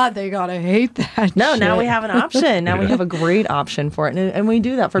 God, they gotta hate that. No, shit. now we have an option. Now we have a great option for it. And we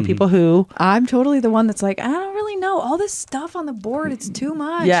do that for people who... I'm totally the one that's like, I don't really know. All this stuff on the board, it's too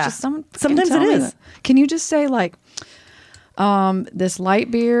much. Yeah. Just Sometimes it is. Can you just say, like, this light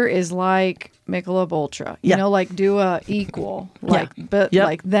beer is like Michelob Ultra? You know, like, do a equal. Like, but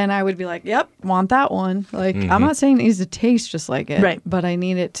like, then I would be like, yep, want that one. Like, I'm not saying it needs to taste just like it. Right. But I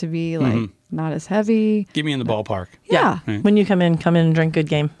need it to be, like, not as heavy. Get me in the ballpark. Yeah. When you come in and drink Good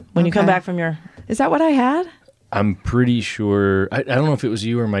Game. When you come back from your... Is that what I had? I'm pretty sure. I don't know if it was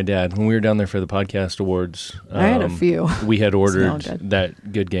you or my dad when we were down there for the podcast awards. I had a few. We had ordered Smelled good.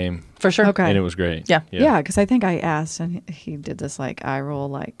 that Good Game, For sure. Okay. and it was great. Yeah. Yeah, because I think I asked, and he did this like eye roll,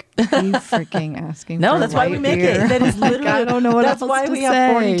 like, are you freaking asking? No, for that's why we light make beer? it. That is Like, literally. I don't know what That's else why to we say.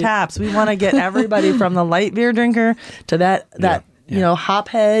 have 40 taps. We want to get everybody from the light beer drinker to that hop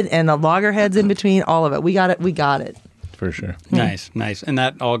head and the lager heads in between. All of it. We got it. For sure. Nice. And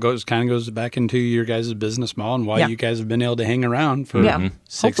that all goes back into your guys' business model and why you guys have been able to hang around for 16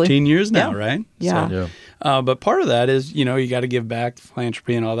 Hopefully. years now, right? Yeah. So, Yeah. but part of that is, you got to give back to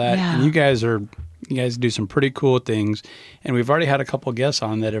philanthropy and all that. Yeah. And you guys do some pretty cool things. And we've already had a couple guests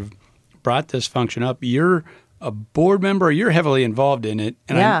on that have brought this function up. You're a board member. You're heavily involved in it.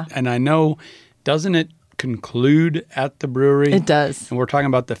 And I know, doesn't it conclude at the brewery? It does. And we're talking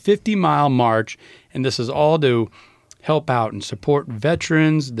about the 50-mile march. And this is all to help out and support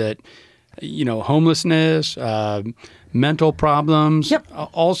veterans that, homelessness, mental problems,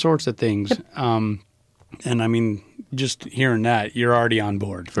 all sorts of things. And I mean, just hearing that, you're already on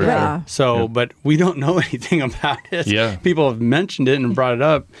board. For sure. So, but we don't know anything about it. Yeah. People have mentioned it and brought it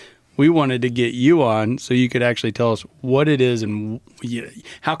up. We wanted to get you on so you could actually tell us what it is and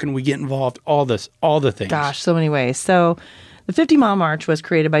how can we get involved, all the things. Gosh, so many ways. So the 50-mile march was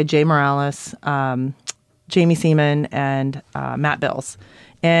created by Jay Morales, Jamie Seaman, and Matt Bills.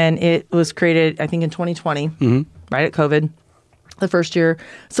 And it was created, I think, in 2020, right at COVID, the first year.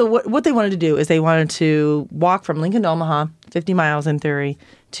 So what they wanted to do is they wanted to walk from Lincoln to Omaha, 50 miles in theory,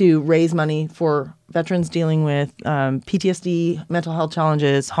 to raise money for veterans dealing with PTSD, mental health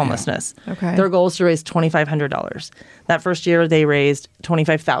challenges, homelessness. Yeah. Okay. Their goal is to raise $2,500. That first year, they raised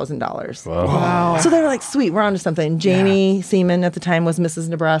 $25,000. Wow. So they were like, sweet, we're on to something. Jamie Seaman at the time was Mrs.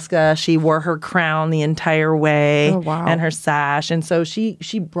 Nebraska. She wore her crown the entire way and her sash. And so she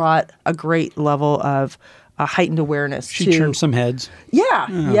brought a great level of heightened awareness. She turned some heads.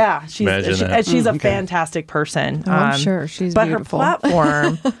 Yeah. She's a fantastic person. I'm sure she's but beautiful. Her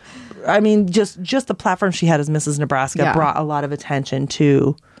platform, I mean, just the platform she had as Mrs. Nebraska brought a lot of attention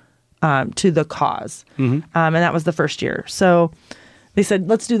to to the cause. And that was the first year. So they said,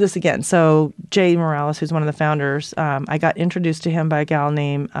 let's do this again. So Jay Morales, who's one of the founders, I got introduced to him by a gal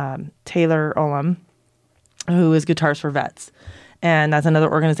named Taylor Olam, who is Guitars for Vets. And that's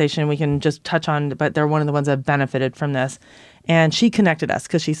another organization we can just touch on, but they're one of the ones that benefited from this. And she connected us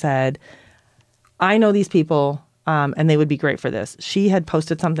because she said, I know these people, and they would be great for this. She had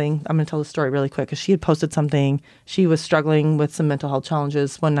posted something. I'm going to tell the story really quick because she had posted something. She was struggling with some mental health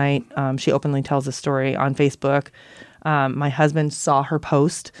challenges one night. She openly tells the story on Facebook. My husband saw her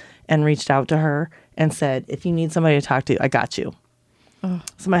post and reached out to her and said, if you need somebody to talk to, I got you.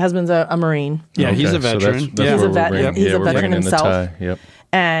 So my husband's a Marine. Yeah, he's a veteran. So that's He's a where vet. we're He's a we're veteran bringing in the himself. tie. Yep.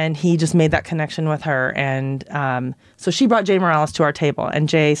 And he just made that connection with her. And so she brought Jay Morales to our table. And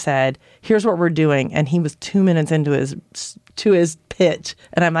Jay said, here's what we're doing. And he was 2 minutes into his pitch.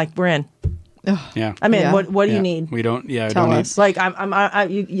 And I'm like, we're in. Yeah. I'm in. Yeah. What do you need? We don't. Yeah. Tell don't us. Like,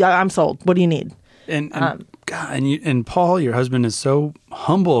 I'm sold. What do you need? And God, and Paul, your husband, is so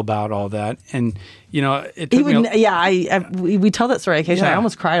humble about all that. And it took me. We tell that story occasionally. Yeah. I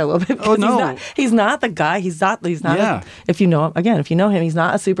almost cried a little bit. Oh, Because he's not the guy. He's not. Yeah. If you know him, he's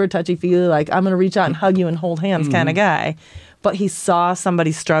not a super touchy feely, like I'm going to reach out and hug you and hold hands kind of guy. But he saw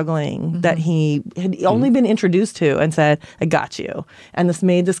somebody struggling that he had only been introduced to and said, I got you. And this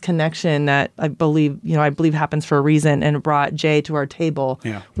made this connection that I believe happens for a reason, and it brought Jay to our table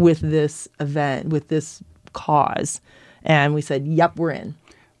with this event, with this cause. And we said, yep, we're in.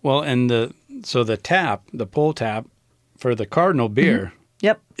 Well, and the pull tap for the Cardinal beer.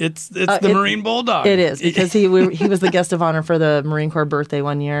 Yep. It's the Marine Bulldog. It is, because he was the guest of honor for the Marine Corps birthday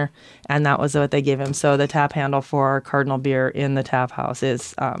one year, and that was what they gave him. So the tap handle for Cardinal beer in the tap house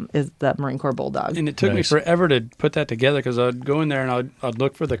is the Marine Corps Bulldog. And it took me forever to put that together because I'd go in there and I'd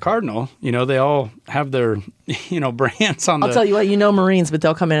look for the Cardinal. They all have their brands on. I'll tell you what, Marines, but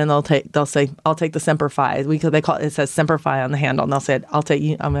they'll come in and they'll say, I'll take the Semper Fi. It says Semper Fi on the handle, and they'll say, I'll take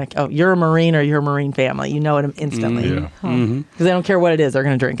you. I'm like, oh, you're a Marine or you're a Marine family. You know it instantly. Because they don't care what it is, they're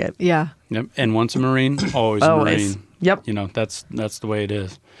going to drink it. Yeah. Yep. And once a Marine, always a Marine. Yep. That's the way it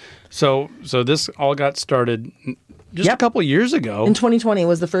is. So this all got started just a couple years ago. In 2020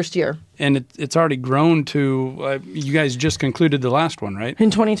 was the first year. And it's already grown to, you guys just concluded the last one, right?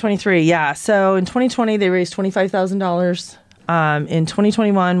 In 2023, yeah. So in 2020, they raised $25,000. In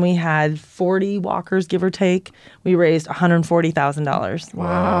 2021, we had 40 walkers, give or take. We raised $140,000.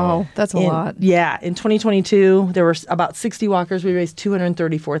 Wow. That's a lot. Yeah. In 2022, there were about 60 walkers. We raised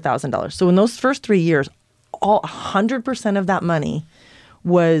 $234,000. So in those first 3 years, 100% of that money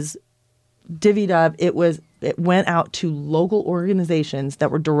was divvied up. It went out to local organizations that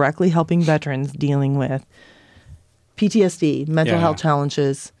were directly helping veterans dealing with PTSD, mental health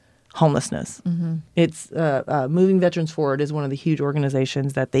challenges, homelessness. It's Moving Veterans Forward is one of the huge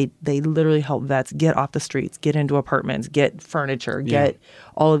organizations that they literally help vets get off the streets, get into apartments, get furniture, get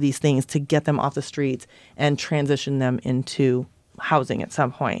all of these things to get them off the streets and transition them into housing at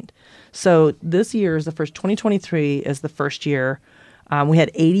some point. So this year is 2023 is the first year. We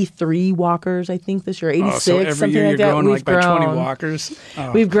had 83 walkers, I think, this year, 86, so every something year like that. you're growing We've by 20 grown. walkers.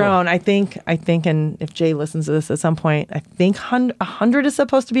 Oh, We've cool. grown. I think, and if Jay listens to this at some point, I think 100 is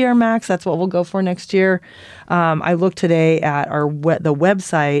supposed to be our max. That's what we'll go for next year. I looked today at the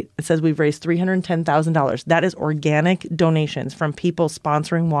website. It says we've raised $310,000. That is organic donations from people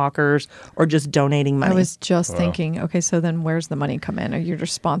sponsoring walkers or just donating money. I was just thinking, okay, so then where's the money come in? Are you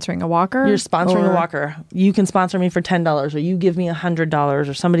just sponsoring a walker? You're sponsoring a walker. You can sponsor me for $10, or you give me $100,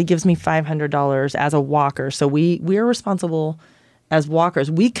 or somebody gives me $500 as a walker. So we are responsible as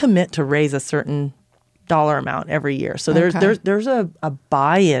walkers. We commit to raise a certain dollar amount every year. So there's a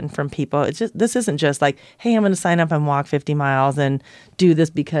buy-in from people. This isn't just like, hey, I'm going to sign up and walk 50 miles and do this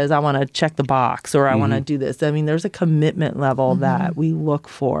because I want to check the box or I want to do this. I mean, there's a commitment level that we look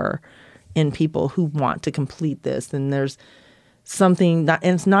for in people who want to complete this. And there's something and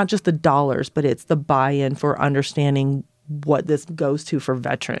it's not just the dollars, but it's the buy-in for understanding what this goes to for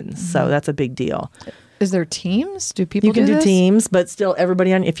veterans. So that's a big deal. Is there teams? Do people You can do this? teams, but still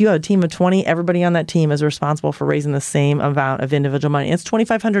if you have a team of 20, everybody on that team is responsible for raising the same amount of individual money. It's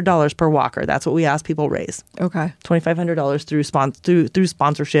 $2,500 per walker. That's what we ask people raise. Okay. $2,500 through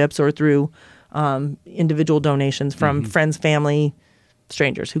sponsorships or through individual donations from friends, family,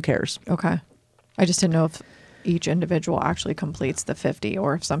 strangers. Who cares? Okay. I just didn't know if each individual actually completes the 50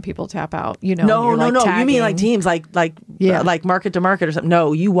 or if some people tap out, No. tagging. You mean like teams, like market to market or something.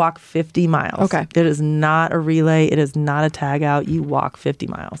 No, you walk 50 miles. Okay. It is not a relay. It is not a tag out. You walk 50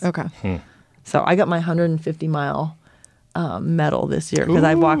 miles. Okay. So I got my 150 mile medal this year because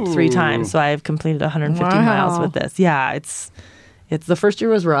I walked 3 times. So I've completed 150 miles with this. Yeah, It's the first year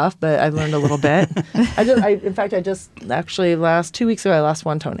was rough, but I learned a little bit. In fact, actually last 2 weeks ago, I lost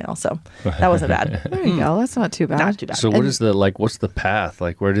one toenail, so that wasn't bad. There you go. That's not too bad. Not too bad. So what's the path?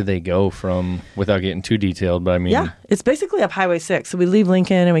 Like, where do they go from, without getting too detailed, but I mean. Yeah, it's basically up Highway 6. So we leave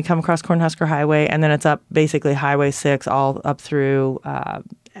Lincoln and we come across Cornhusker Highway, and then it's up basically Highway 6 all up through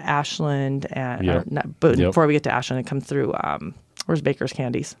Ashland. Before we get to Ashland, it comes through, where's Baker's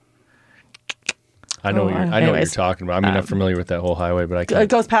Candies? I know what you're talking about. I mean, I'm familiar with that whole highway, but I can't. It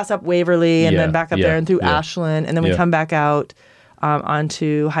goes past up Waverly and then back up there and through Ashland, and then we come back out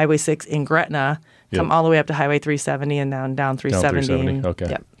onto Highway 6 in Gretna, come all the way up to Highway 370 and down 370. Down 370.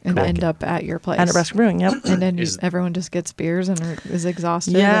 Okay. Yep. And end up at your place. At Nebraska Brewing, yep. And then everyone just gets beers and is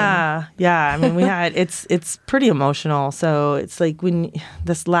exhausted. Yeah. I mean, it's pretty emotional. So it's like when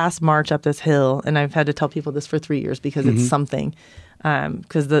this last march up this hill, and I've had to tell people this for 3 years because it's something.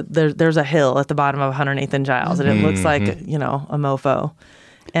 Because there's a hill at the bottom of 108th and Giles, and it looks like, a mofo.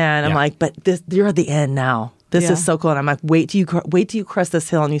 And I'm like, but you're at the end now. This is so cool. And I'm like, wait till you crest this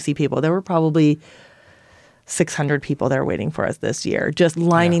hill and you see people. There were probably 600 people there waiting for us this year, just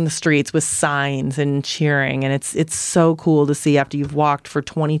lining the streets with signs and cheering. And it's so cool to see after you've walked for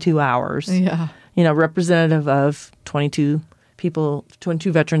 22 hours. Yeah. Representative of 22 people,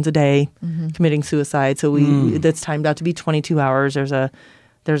 22 veterans a day committing suicide. So that's timed out to be 22 hours. There's a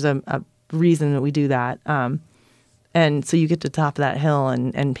reason that we do that. And so you get to the top of that hill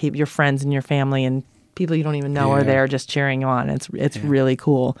and your friends and your family and people you don't even know are there just cheering you on. It's really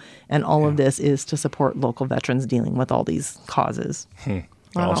cool. And all of this is to support local veterans dealing with all these causes. Wow.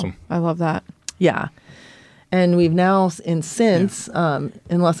 Awesome. I love that. Yeah. And we've now, unless,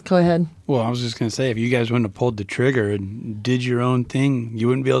 go ahead. Well, I was just going to say, if you guys wouldn't have pulled the trigger and did your own thing, you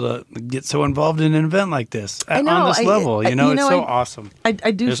wouldn't be able to get so involved in an event like this on this level. It's so awesome.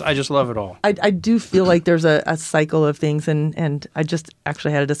 I just love it all. I do feel like there's a cycle of things. And I just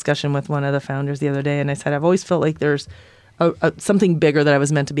actually had a discussion with one of the founders the other day. And I said, I've always felt like there's something bigger that I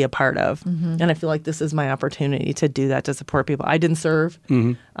was meant to be a part of. And I feel like this is my opportunity to do that, to support people. I didn't serve.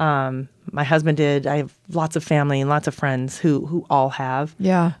 My husband did. I have lots of family and lots of friends who all have.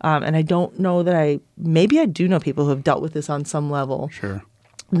 Yeah. And I don't know that maybe I do know people who have dealt with this on some level. Sure.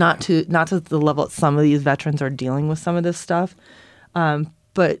 Not to the level that some of these veterans are dealing with some of this stuff.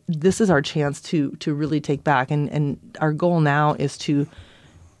 But this is our chance to really take back. And our goal now is to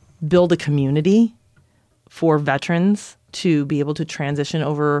build a community for veterans to be able to transition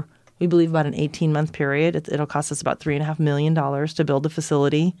over, we believe, about an 18-month period. It'll cost us about $3.5 million to build the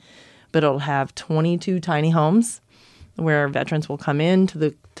facility, but it'll have 22 tiny homes where veterans will come into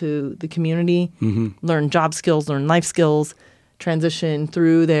the community, learn job skills, learn life skills, transition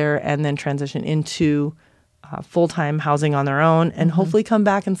through there, and then transition into full-time housing on their own, and hopefully come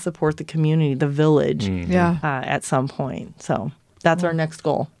back and support the community, the village, at some point. So that's our next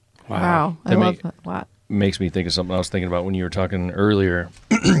goal. Wow. I love that. Wow. Makes me think of something I was thinking about when you were talking earlier,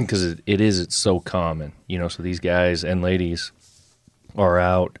 because it's so common, so these guys and ladies are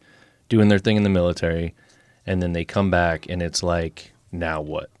out doing their thing in the military, and then they come back and it's like, now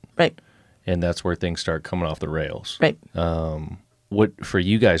what? Right. And that's where things start coming off the rails. Right. What, for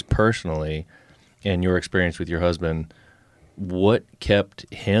you guys personally and your experience with your husband, what kept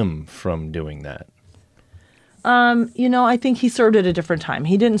him from doing that? I think he served at a different time.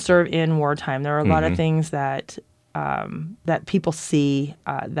 He didn't serve in wartime. There are a lot of things that people see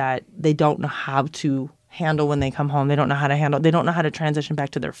that they don't know how to handle when they come home. They don't know how to handle. They don't know how to transition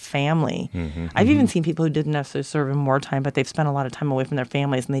back to their family. I've even seen people who didn't necessarily serve in wartime, but they've spent a lot of time away from their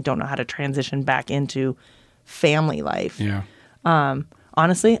families, and they don't know how to transition back into family life. Yeah.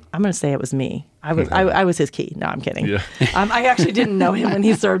 Honestly, I'm going to say it was me. I was his key. No, I'm kidding. Yeah. I actually didn't know him when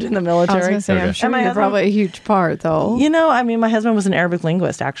he served in the military. I was going to say, I'm sure you're probably a huge part, though. My husband was an Arabic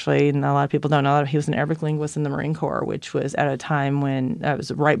linguist, actually, and a lot of people don't know that. He was an Arabic linguist in the Marine Corps, which was at a time when it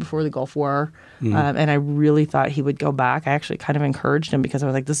was right before the Gulf War, and I really thought he would go back. I actually kind of encouraged him because I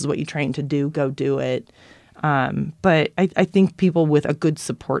was like, this is what you trained to do. Go do it. But I think people with a good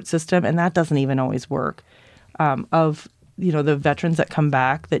support system, and that doesn't even always work, the veterans that come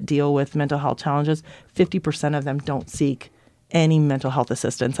back that deal with mental health challenges, 50% of them don't seek any mental health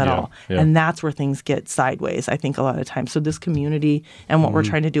assistance at all. Yeah. And that's where things get sideways, I think, a lot of times. So this community and what we're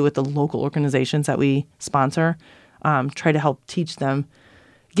trying to do with the local organizations that we sponsor, try to help teach them,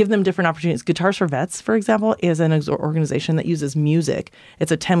 give them different opportunities. Guitars for Vets, for example, is an organization that uses music.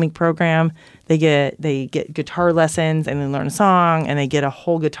 It's a 10-week program. They get guitar lessons, and they learn a song, and they get a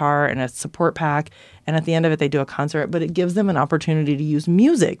whole guitar and a support pack. And at the end of it, they do a concert. But it gives them an opportunity to use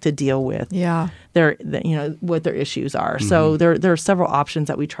music to deal with what their issues are. So there are several options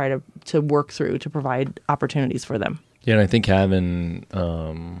that we try to work through to provide opportunities for them. Yeah, and I think having,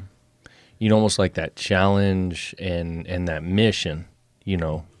 almost like that challenge and that mission,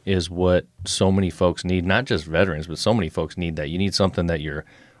 is what so many folks need, not just veterans, but so many folks need that. You need something that you're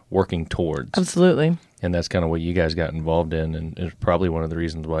working towards. Absolutely. And that's kind of what you guys got involved in, and it's probably one of the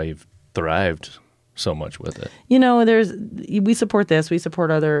reasons why you've thrived so much with it. We support this. We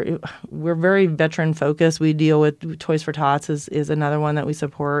support we're very veteran focused. We deal with Toys for Tots is another one that we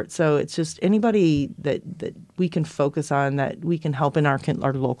support. So it's just anybody that we can focus on, that we can help in our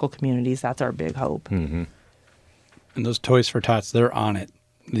local communities. That's our big hope. Mm-hmm. And those Toys for Tots, they're on it.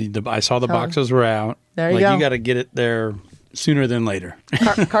 I saw the boxes were out. There you go. You got to get it there sooner than later.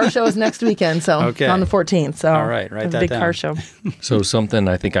 Car show is next weekend, so okay. On the 14th. So all right, write that big down. car show. So something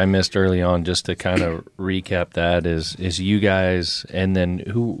I think I missed early on, just to kind of recap that, is you guys, and then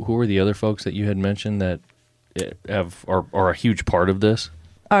who were the other folks that you had mentioned that are a huge part of this?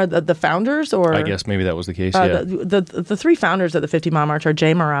 The founders, or I guess maybe that was the case. Yeah, the three founders of the 50 Mile March are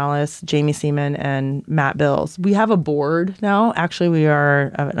Jay Morales, Jamie Seaman, and Matt Bills. We have a board now. Actually, we are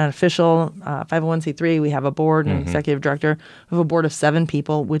an official 501c3. We have a board and executive director. We have a board of 7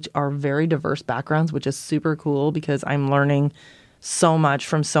 people, which are very diverse backgrounds, which is super cool because I'm learning so much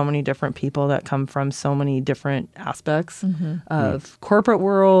from so many different people that come from so many different aspects of corporate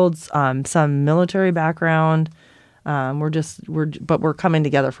worlds, some military background. We're coming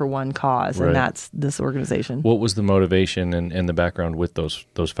together for one cause, right. And that's this organization. What was the motivation and the background with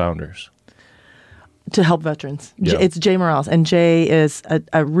those founders? To help veterans. Yeah. It's Jay Morales, and Jay is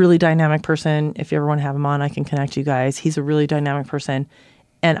a really dynamic person. If you ever want to have him on, I can connect you guys. He's a really dynamic person,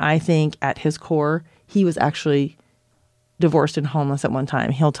 and I think at his core, he was actually divorced and homeless at one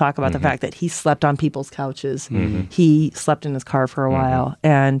time. He'll talk about the fact that he slept on people's couches. He slept in his car for a while,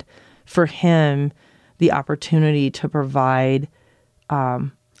 and for him, the opportunity to provide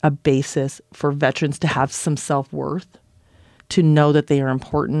a basis for veterans to have some self-worth, to know that they are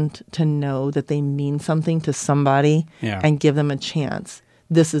important, to know that they mean something to somebody, and give them a chance.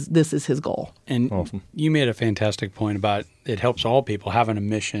 This is his goal. And awesome. You made a fantastic point about it helps all people having a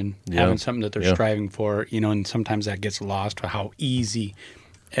mission, having something that they're striving for, and sometimes that gets lost to how easy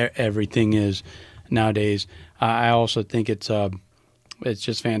everything is nowadays. I also think it's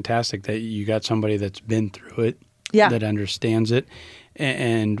just fantastic that you got somebody that's been through it, that understands it.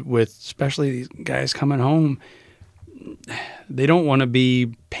 And with especially these guys coming home, they don't want to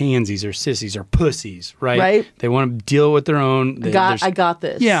be pansies or sissies or pussies, right? They want to deal with their own. I got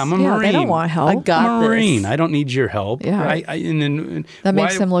this. Yeah, I'm a Marine. They don't want help. I got I'm a Marine. this. I don't need your help. Yeah. Right? And that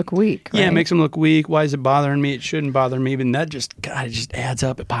makes them look weak. Right? Yeah, it makes them look weak. Why is it bothering me? It shouldn't bother me. And that it just adds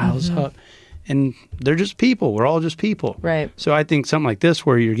up. It piles up. And they're just people. We're all just people. Right. So I think something like this,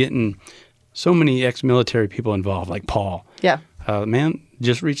 where you're getting so many ex-military people involved, like Paul. Yeah. Man,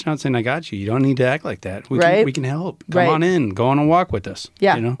 just reaching out saying, I got you. You don't need to act like that. We can help. Come Right. on in. Go on a walk with us.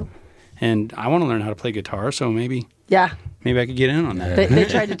 Yeah. And I want to learn how to play guitar, so maybe I could get in on that. They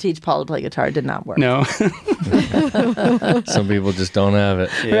tried to teach Paul to play guitar. It did not work. No. Some people just don't have it.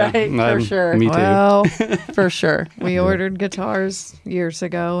 Yeah, Right, for sure. Me too. Well, For sure. we ordered guitars years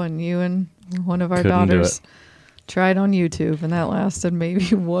ago, and you and one of our Couldn't do daughters tried on YouTube, and that lasted maybe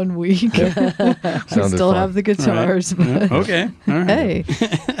 1 week. We Sounded still fun. have the guitars, Yeah, but okay. All right. hey,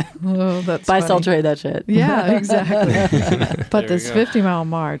 oh, that's Buy, funny. sell, trade that shit. Yeah, exactly. But There we this go. 50 Mile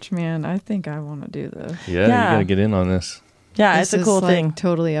March, man, I think I want to do this. Yeah, Yeah. you got to get in on this. Yeah, This it's a cool is, like, thing.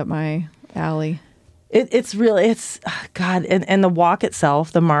 Totally up my alley. It's God, and the walk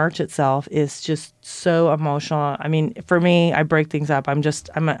itself, the march itself is just so emotional. I mean, for me, I break things up. I'm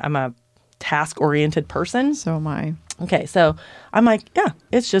a task-oriented person. So am I. Okay, so I'm like, yeah,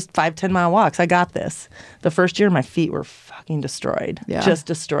 it's just 5-10 mile walks. I got this. The first year, my feet were fucking destroyed. Yeah. Just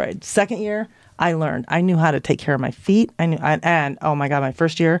destroyed. Second year, I learned. I knew how to take care of my feet. And oh my God, my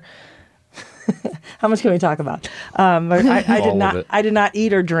first year. How much can we talk about? I did not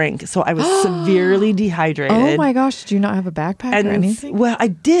eat or drink, so I was severely dehydrated. Oh my gosh, did you not have a backpack or anything? Well, I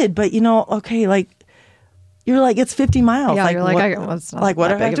did, but okay, like you're like it's 50 miles. Yeah, like, you're like, what, it's not like what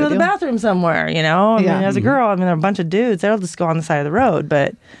that if I big go of to a the deal. bathroom somewhere? I mean, as a girl, there are a bunch of dudes. They'll just go on the side of the road,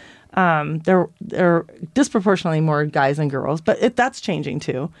 but there are disproportionately more guys than girls. But that's changing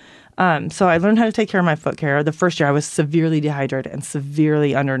too. So I learned how to take care of my foot care. The first year, I was severely dehydrated and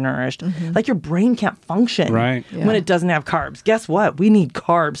severely undernourished. Like your brain can't function Right. when it doesn't have carbs. Guess what? We need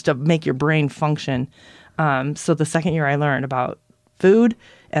carbs to make your brain function. So the second year, I learned about food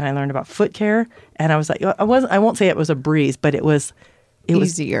and I learned about foot care. And I was like, I won't say it was a breeze, but it was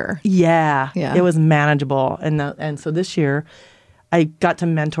Easier. Yeah, Yeah. it was manageable. And so this year, I got to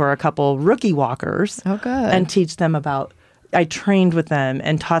mentor a couple rookie walkers. Oh, good. And teach them about. I trained with them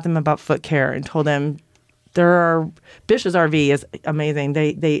and taught them about foot care and told them Bish's RV is amazing.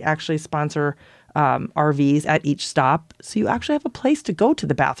 They actually sponsor RVs at each stop, so you actually have a place to go to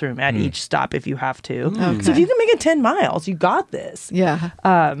the bathroom at each stop if you have to. Okay. So if you can make it 10 miles, you got this. Yeah.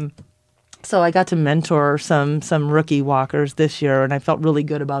 So I got to mentor some rookie walkers this year, and I felt really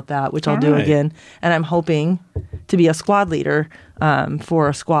good about that, which I'll do again. And I'm hoping to be a squad leader for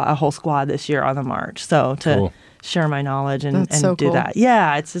a whole squad this year on the march. So to share my knowledge and so do cool. that.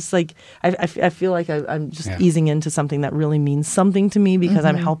 Yeah, it's just like I feel like I'm just easing into something that really means something to me because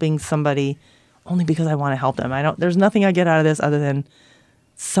I'm helping somebody only because I want to help them. There's nothing I get out of this other than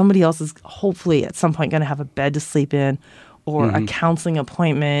somebody else is hopefully at some point going to have a bed to sleep in, or a counseling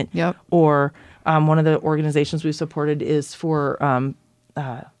appointment, or one of the organizations we've supported is for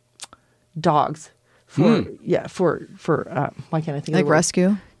dogs. Why can't I think of the word?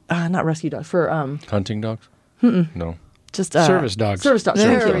 rescue? Not rescue dogs. For Hunting dogs? No. just service dogs. Service dogs.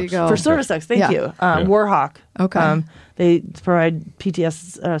 There thank we you. go. For service dogs. Thank you. Warhawk. Okay. They provide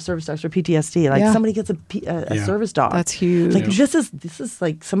service dogs for PTSD. Like somebody gets a service dog. That's huge. Like this is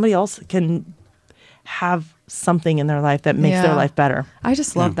like somebody else can have something in their life that makes their life better. I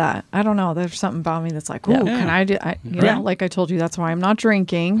just love that. I don't know. There's something about me that's like, ooh, can I do? You know, like I told you, that's why I'm not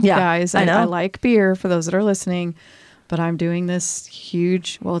drinking, guys. I know. I like beer for those that are listening, but I'm doing this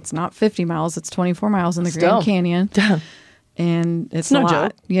huge. Well, it's not 50 miles. It's 24 miles in the Grand Canyon, and it's no a lot.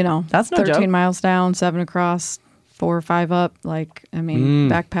 joke. You know, that's no 13 joke. miles down, 7 across, 4 or 5 up. Like, I mean,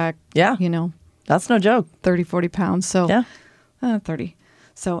 backpack. Yeah, you know, that's no joke. 30, 40 pounds. So 30.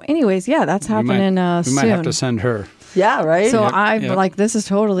 So anyways, that's happening soon. We might have to send her. Yeah, right? So I'm like, this is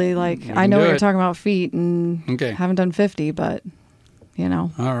totally like, I know you're talking about feet and haven't done 50, but, you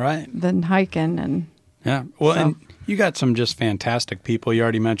know. All right. Then hiking and. Yeah. Well, and you got some just fantastic people. You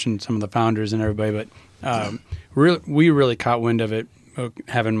already mentioned some of the founders and everybody, but we really caught wind of it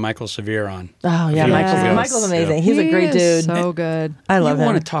having Michael Severe on. Oh, yeah. Michael's amazing. Yeah. He's a great dude. So good. I love him. You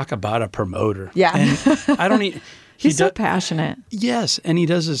want to talk about a promoter. Yeah. And I don't need... He's so passionate. Yes, and he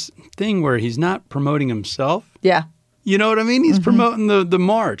does this thing where he's not promoting himself. Yeah. You know what I mean? He's promoting the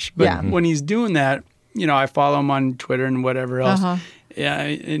march. But when he's doing that, you know, I follow him on Twitter and whatever else. Yeah,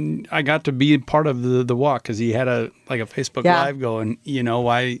 and I got to be part of the walk because he had a Facebook Live going, you know,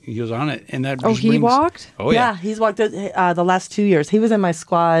 why he was on it. And that he walked? Oh, yeah. He's walked the last 2 years. He was in my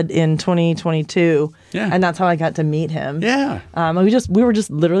squad in 2022. Yeah. And that's how I got to meet him. Yeah. We were just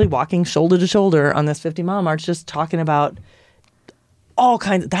literally walking shoulder to shoulder on this 50-mile march, just talking about all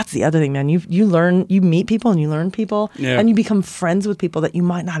kinds. That's the other thing, man. You learn, you meet people and you learn people and you become friends with people that you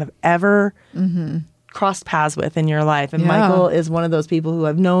might not have ever crossed paths with in your life. And Michael is one of those people who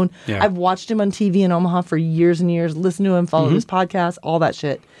I've known. Yeah. I've watched him on TV in Omaha for years and years, listened to him, followed his podcast, all that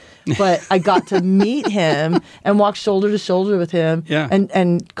shit. But I got to meet him and walk shoulder to shoulder with him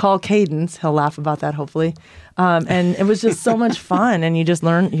and call Cadence. He'll laugh about that, hopefully. And it was just so much fun. And you just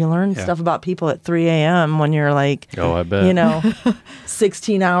learn stuff about people at 3 a.m. when you're like, I bet. you know,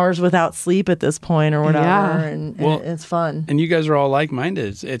 16 hours without sleep at this point or whatever. And it's fun. And you guys are all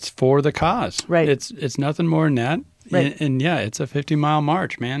like-minded. It's for the cause. Right. It's nothing more than that. Right. And it's a 50-mile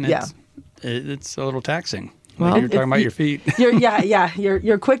march, man. It's a little taxing. Well, you're talking about your feet.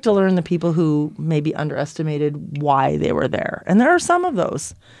 You're quick to learn the people who maybe underestimated why they were there. And there are some of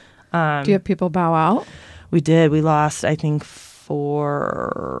those. Do you have people bow out? We did. We lost, I think, 4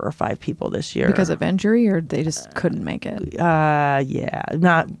 or 5 people this year. Because of injury, or they just couldn't make it?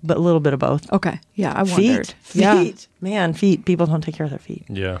 But a little bit of both. Okay. Yeah, I wondered. Feet. Man, feet. People don't take care of their feet.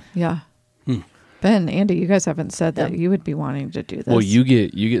 Yeah. Yeah. Ben, Andy, you guys haven't said that you would be wanting to do this. Well, you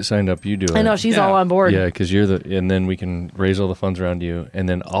get signed up. You do it. I know, she's all on board. Yeah, because and then we can raise all the funds around you, and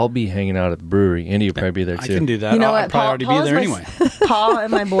then I'll be hanging out at the brewery. Andy will probably be there too. I can do that. You know I'll what? probably already be there anyway. Paul and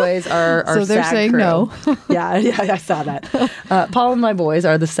my boys are so they're SAG saying crew. no. yeah, I saw that. Paul and my boys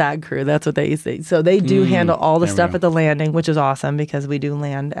are the SAG crew. That's what they say. So they do handle all the stuff at the landing, which is awesome because we do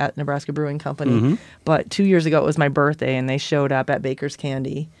land at Nebraska Brewing Company. But 2 years ago, it was my birthday, and they showed up at Baker's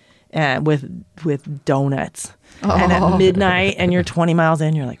Candy and with donuts. And at midnight, and you're 20 miles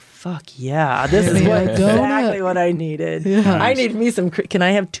in, you're like, fuck yeah, this is exactly what I needed. Yeah. I need me some, can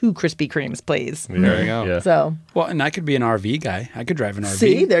I have 2 Krispy Kremes, please? There you go. Yeah. So, well, and I could be an RV guy. I could drive an RV.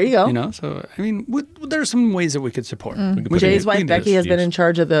 See, there you go. You know, so, I mean, there's some ways that we could support. Jay's wife, Becky, has been in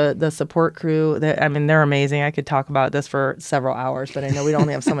charge of the support crew. They're amazing. I could talk about this for several hours, but I know we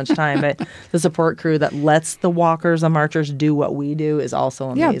only have so much time. But the support crew that lets the walkers, the marchers do what we do is also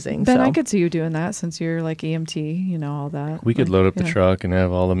amazing. Yeah, Ben, I could see you doing that since you're like EMT, you know, all that. We could load up the truck and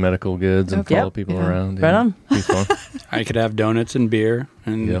have all the medical goods and follow people around. Right on. Be fun. I could have donuts and beer,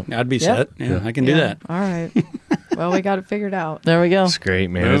 and I'd be set. Yeah, I can do that. All right. Well, we got it figured out. There we go. It's great,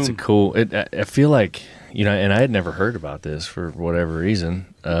 man. Boom. It's a cool. I feel like, and I had never heard about this for whatever reason.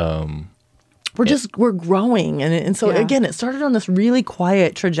 We're growing, and so again, it started on this really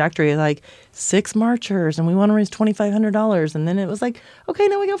quiet trajectory, like 6 marchers, and we want to raise $2,500, and then it was like, okay,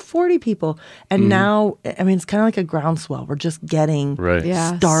 now we got 40 people, and now, I mean, it's kind of like a groundswell. We're just getting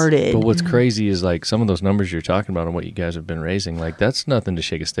started. But what's crazy is like some of those numbers you're talking about and what you guys have been raising, like that's nothing to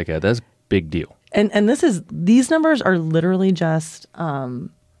shake a stick at. That's a big deal. And these numbers are literally just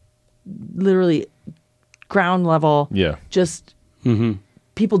literally ground level. Yeah. Just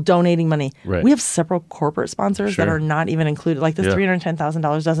people donating money. Right. We have several corporate sponsors that Sure. are not even included. Like this Yeah.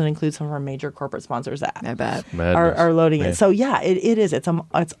 $310,000 doesn't include some of our major corporate sponsors that I bet. are loading Man. it. So yeah, it is. It's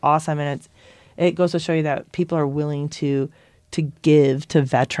awesome, and it goes to show you that people are willing to give to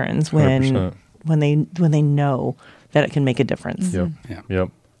veterans when 100%. they know that it can make a difference. Yep. Yeah. Yep.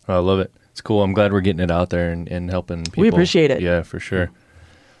 I love it. It's cool. I'm glad we're getting it out there and helping people. We appreciate it. Yeah, for sure.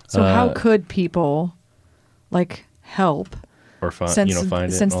 So how could people help Or find since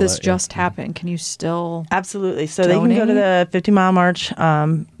find it. since and all this that, just happened? Can you still? Absolutely. So they can go to Donate? the 50 Mile March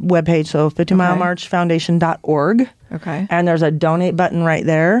webpage, so 50milemarchfoundation.org. Okay. And there's a donate button right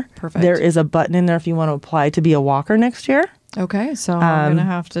there. Perfect. There is a button in there if you want to apply to be a walker next year. Okay. So I'm gonna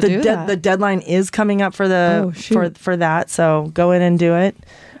have to do that. The deadline is coming up for Oh, shoot. for that. So go in and do it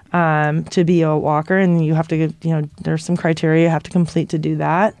to be a walker, and you have to there's some criteria you have to complete to do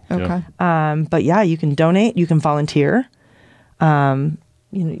that. Okay. But yeah, you can donate, you can volunteer.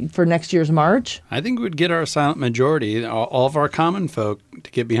 For next year's march. I think we'd get our silent majority, all of our common folk,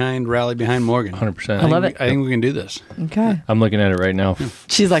 to rally behind Morgan. 100%. I love it. I think we can do this. Okay. I'm looking at it right now.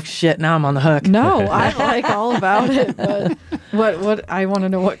 She's like, shit, now I'm on the hook. No, I like all about it, but what I want to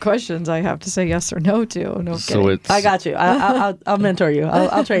know what questions I have to say yes or no to. No So kidding. it's I got you. I'll mentor you.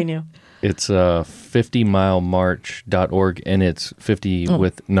 I'll train you. It's 50milemarch.org, and it's 50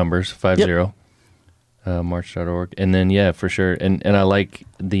 with numbers 50. March.org. And then for sure. And I like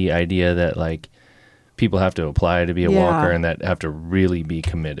the idea that people have to apply to be a walker and that have to really be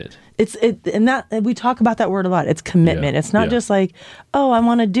committed. And we talk about that word a lot. It's commitment. Yeah. It's not Yeah. just like, oh, I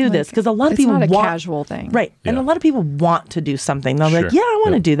want to do this, because a lot of it's people not a want casual thing, right. And Yeah. a lot of people want to do something. They'll be like, Sure. yeah, I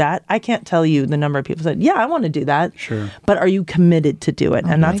want to Yep. do that. I can't tell you the number of people said, yeah, I want to do that. Sure. But are you committed to do it?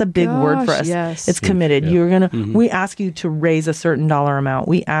 And my that's a big word for gosh, us. yes. It's committed. Yeah. You're gonna. We ask you to raise a certain dollar amount.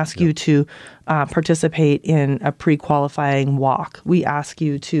 We ask you to participate in a pre-qualifying walk. We ask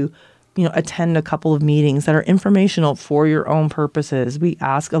you to attend a couple of meetings that are informational for your own purposes. We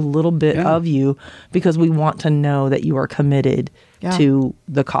ask a little bit of you because we want to know that you are committed to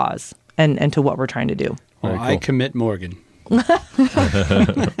the cause and to what we're trying to do. Well, Very I cool. commit Morgan.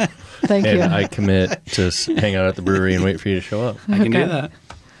 Thank you. And I commit to hang out at the brewery and wait for you to show up. I can do that.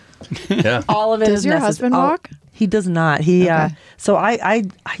 Yeah. All of it Does is your necessary. husband walk? He does not. He Okay. so I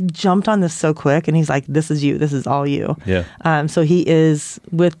jumped on this so quick, and he's like, "This is you. This is all you." Yeah. So he is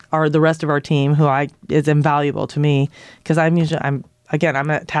with the rest of our team, who is invaluable to me, because I'm a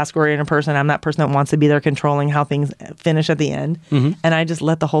task oriented person. I'm that person that wants to be there controlling how things finish at the end, and I just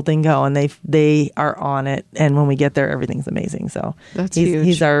let the whole thing go, and they are on it. And when we get there, everything's amazing. So That's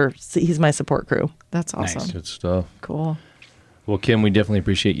he's huge. he's my support crew. That's awesome. Good stuff. Cool. Well, Kim, we definitely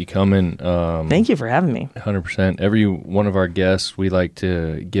appreciate you coming. Thank you for having me. 100%. Every one of our guests, we like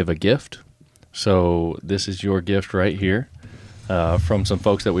to give a gift. So this is your gift right here from some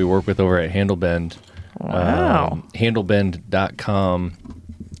folks that we work with over at Handlebend. Wow. Handlebend.com.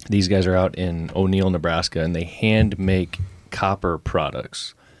 These guys are out in O'Neill, Nebraska, and they hand make copper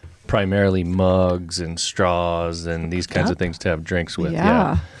products, primarily mugs and straws and these kinds of things to have drinks with.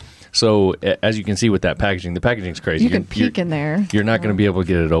 Yeah. So as you can see with that packaging, the packaging's crazy. You can peek in there. You're not going to be able to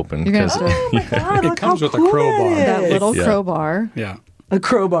get it open. You're gonna have 'cause- to- Oh my God! It look comes how with a cool crowbar. that is. That little Yeah. crowbar. Yeah. A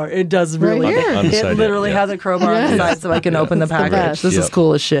crowbar. It does Right really. here. On the side, It literally yeah. has a crowbar on the Yes. side, so I can open the It's the package. best. This is Yep.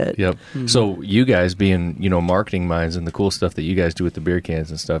 cool as shit. Yep. So you guys being, marketing minds and the cool stuff that you guys do with the beer cans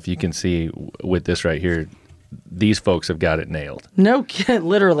and stuff, you can see with this right here, these folks have got it nailed. No kid,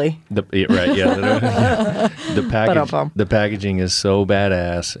 literally. Right, yeah. Ba-dum-bum. The packaging is so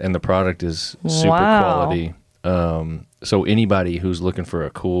badass, and the product is super Wow. quality. So anybody who's looking for a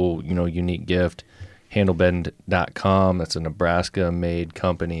cool, unique gift, handlebend.com. That's a Nebraska-made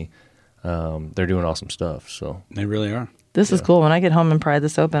company. They're doing awesome stuff. So They really are. This is cool. When I get home and pry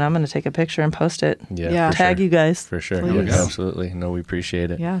this open, I'm going to take a picture and post it. Yeah. For Tag sure. you guys. For sure. Please. Yeah, absolutely. No, we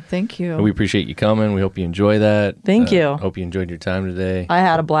appreciate it. Yeah, thank you. And we appreciate you coming. We hope you enjoy that. Thank you. Hope you enjoyed your time today. I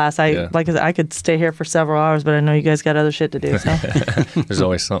had a blast. Yeah. Like I said, I could stay here for several hours, but I know you guys got other shit to do. So There's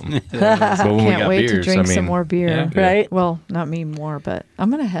always something. But when we Can't got wait beers, to drink I mean, some more beer. Yeah. right? Well, not me more, but I'm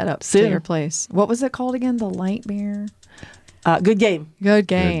going to head up Soon. to your place. What was it called again? The light beer? Good game. Good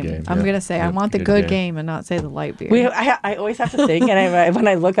game. game, I'm yeah. going to say I Yep, want the good good game. game and not say the light beer. I always have to think, and when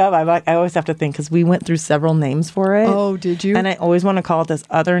I look up, I always have to think because we went through several names for it. Oh, did you? And I always want to call it this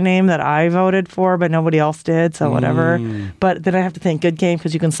other name that I voted for, but nobody else did, so whatever. But then I have to think good game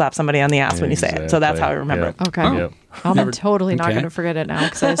because you can slap somebody on the ass when you say it. So that's how I remember it. Okay. Oh. Yep. I'm totally not okay. going to forget it now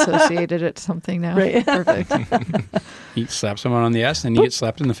because I associated it to something now. Right. Perfect. You slap someone on the ass, and then you get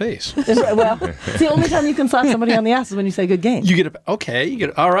slapped in the face. Well, it's the only time you can slap somebody on the ass is when you say good game. You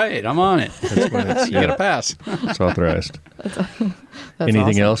get all right, I'm on it. You get a pass. It's authorized. That's Anything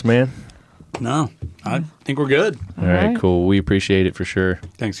awesome. else, man? No, I think we're good. All right, right. cool. We appreciate it for sure.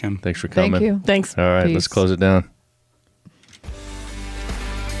 Thanks, Kim. Thanks for coming. Thank you. Thanks. All right, let's Peace. close it down.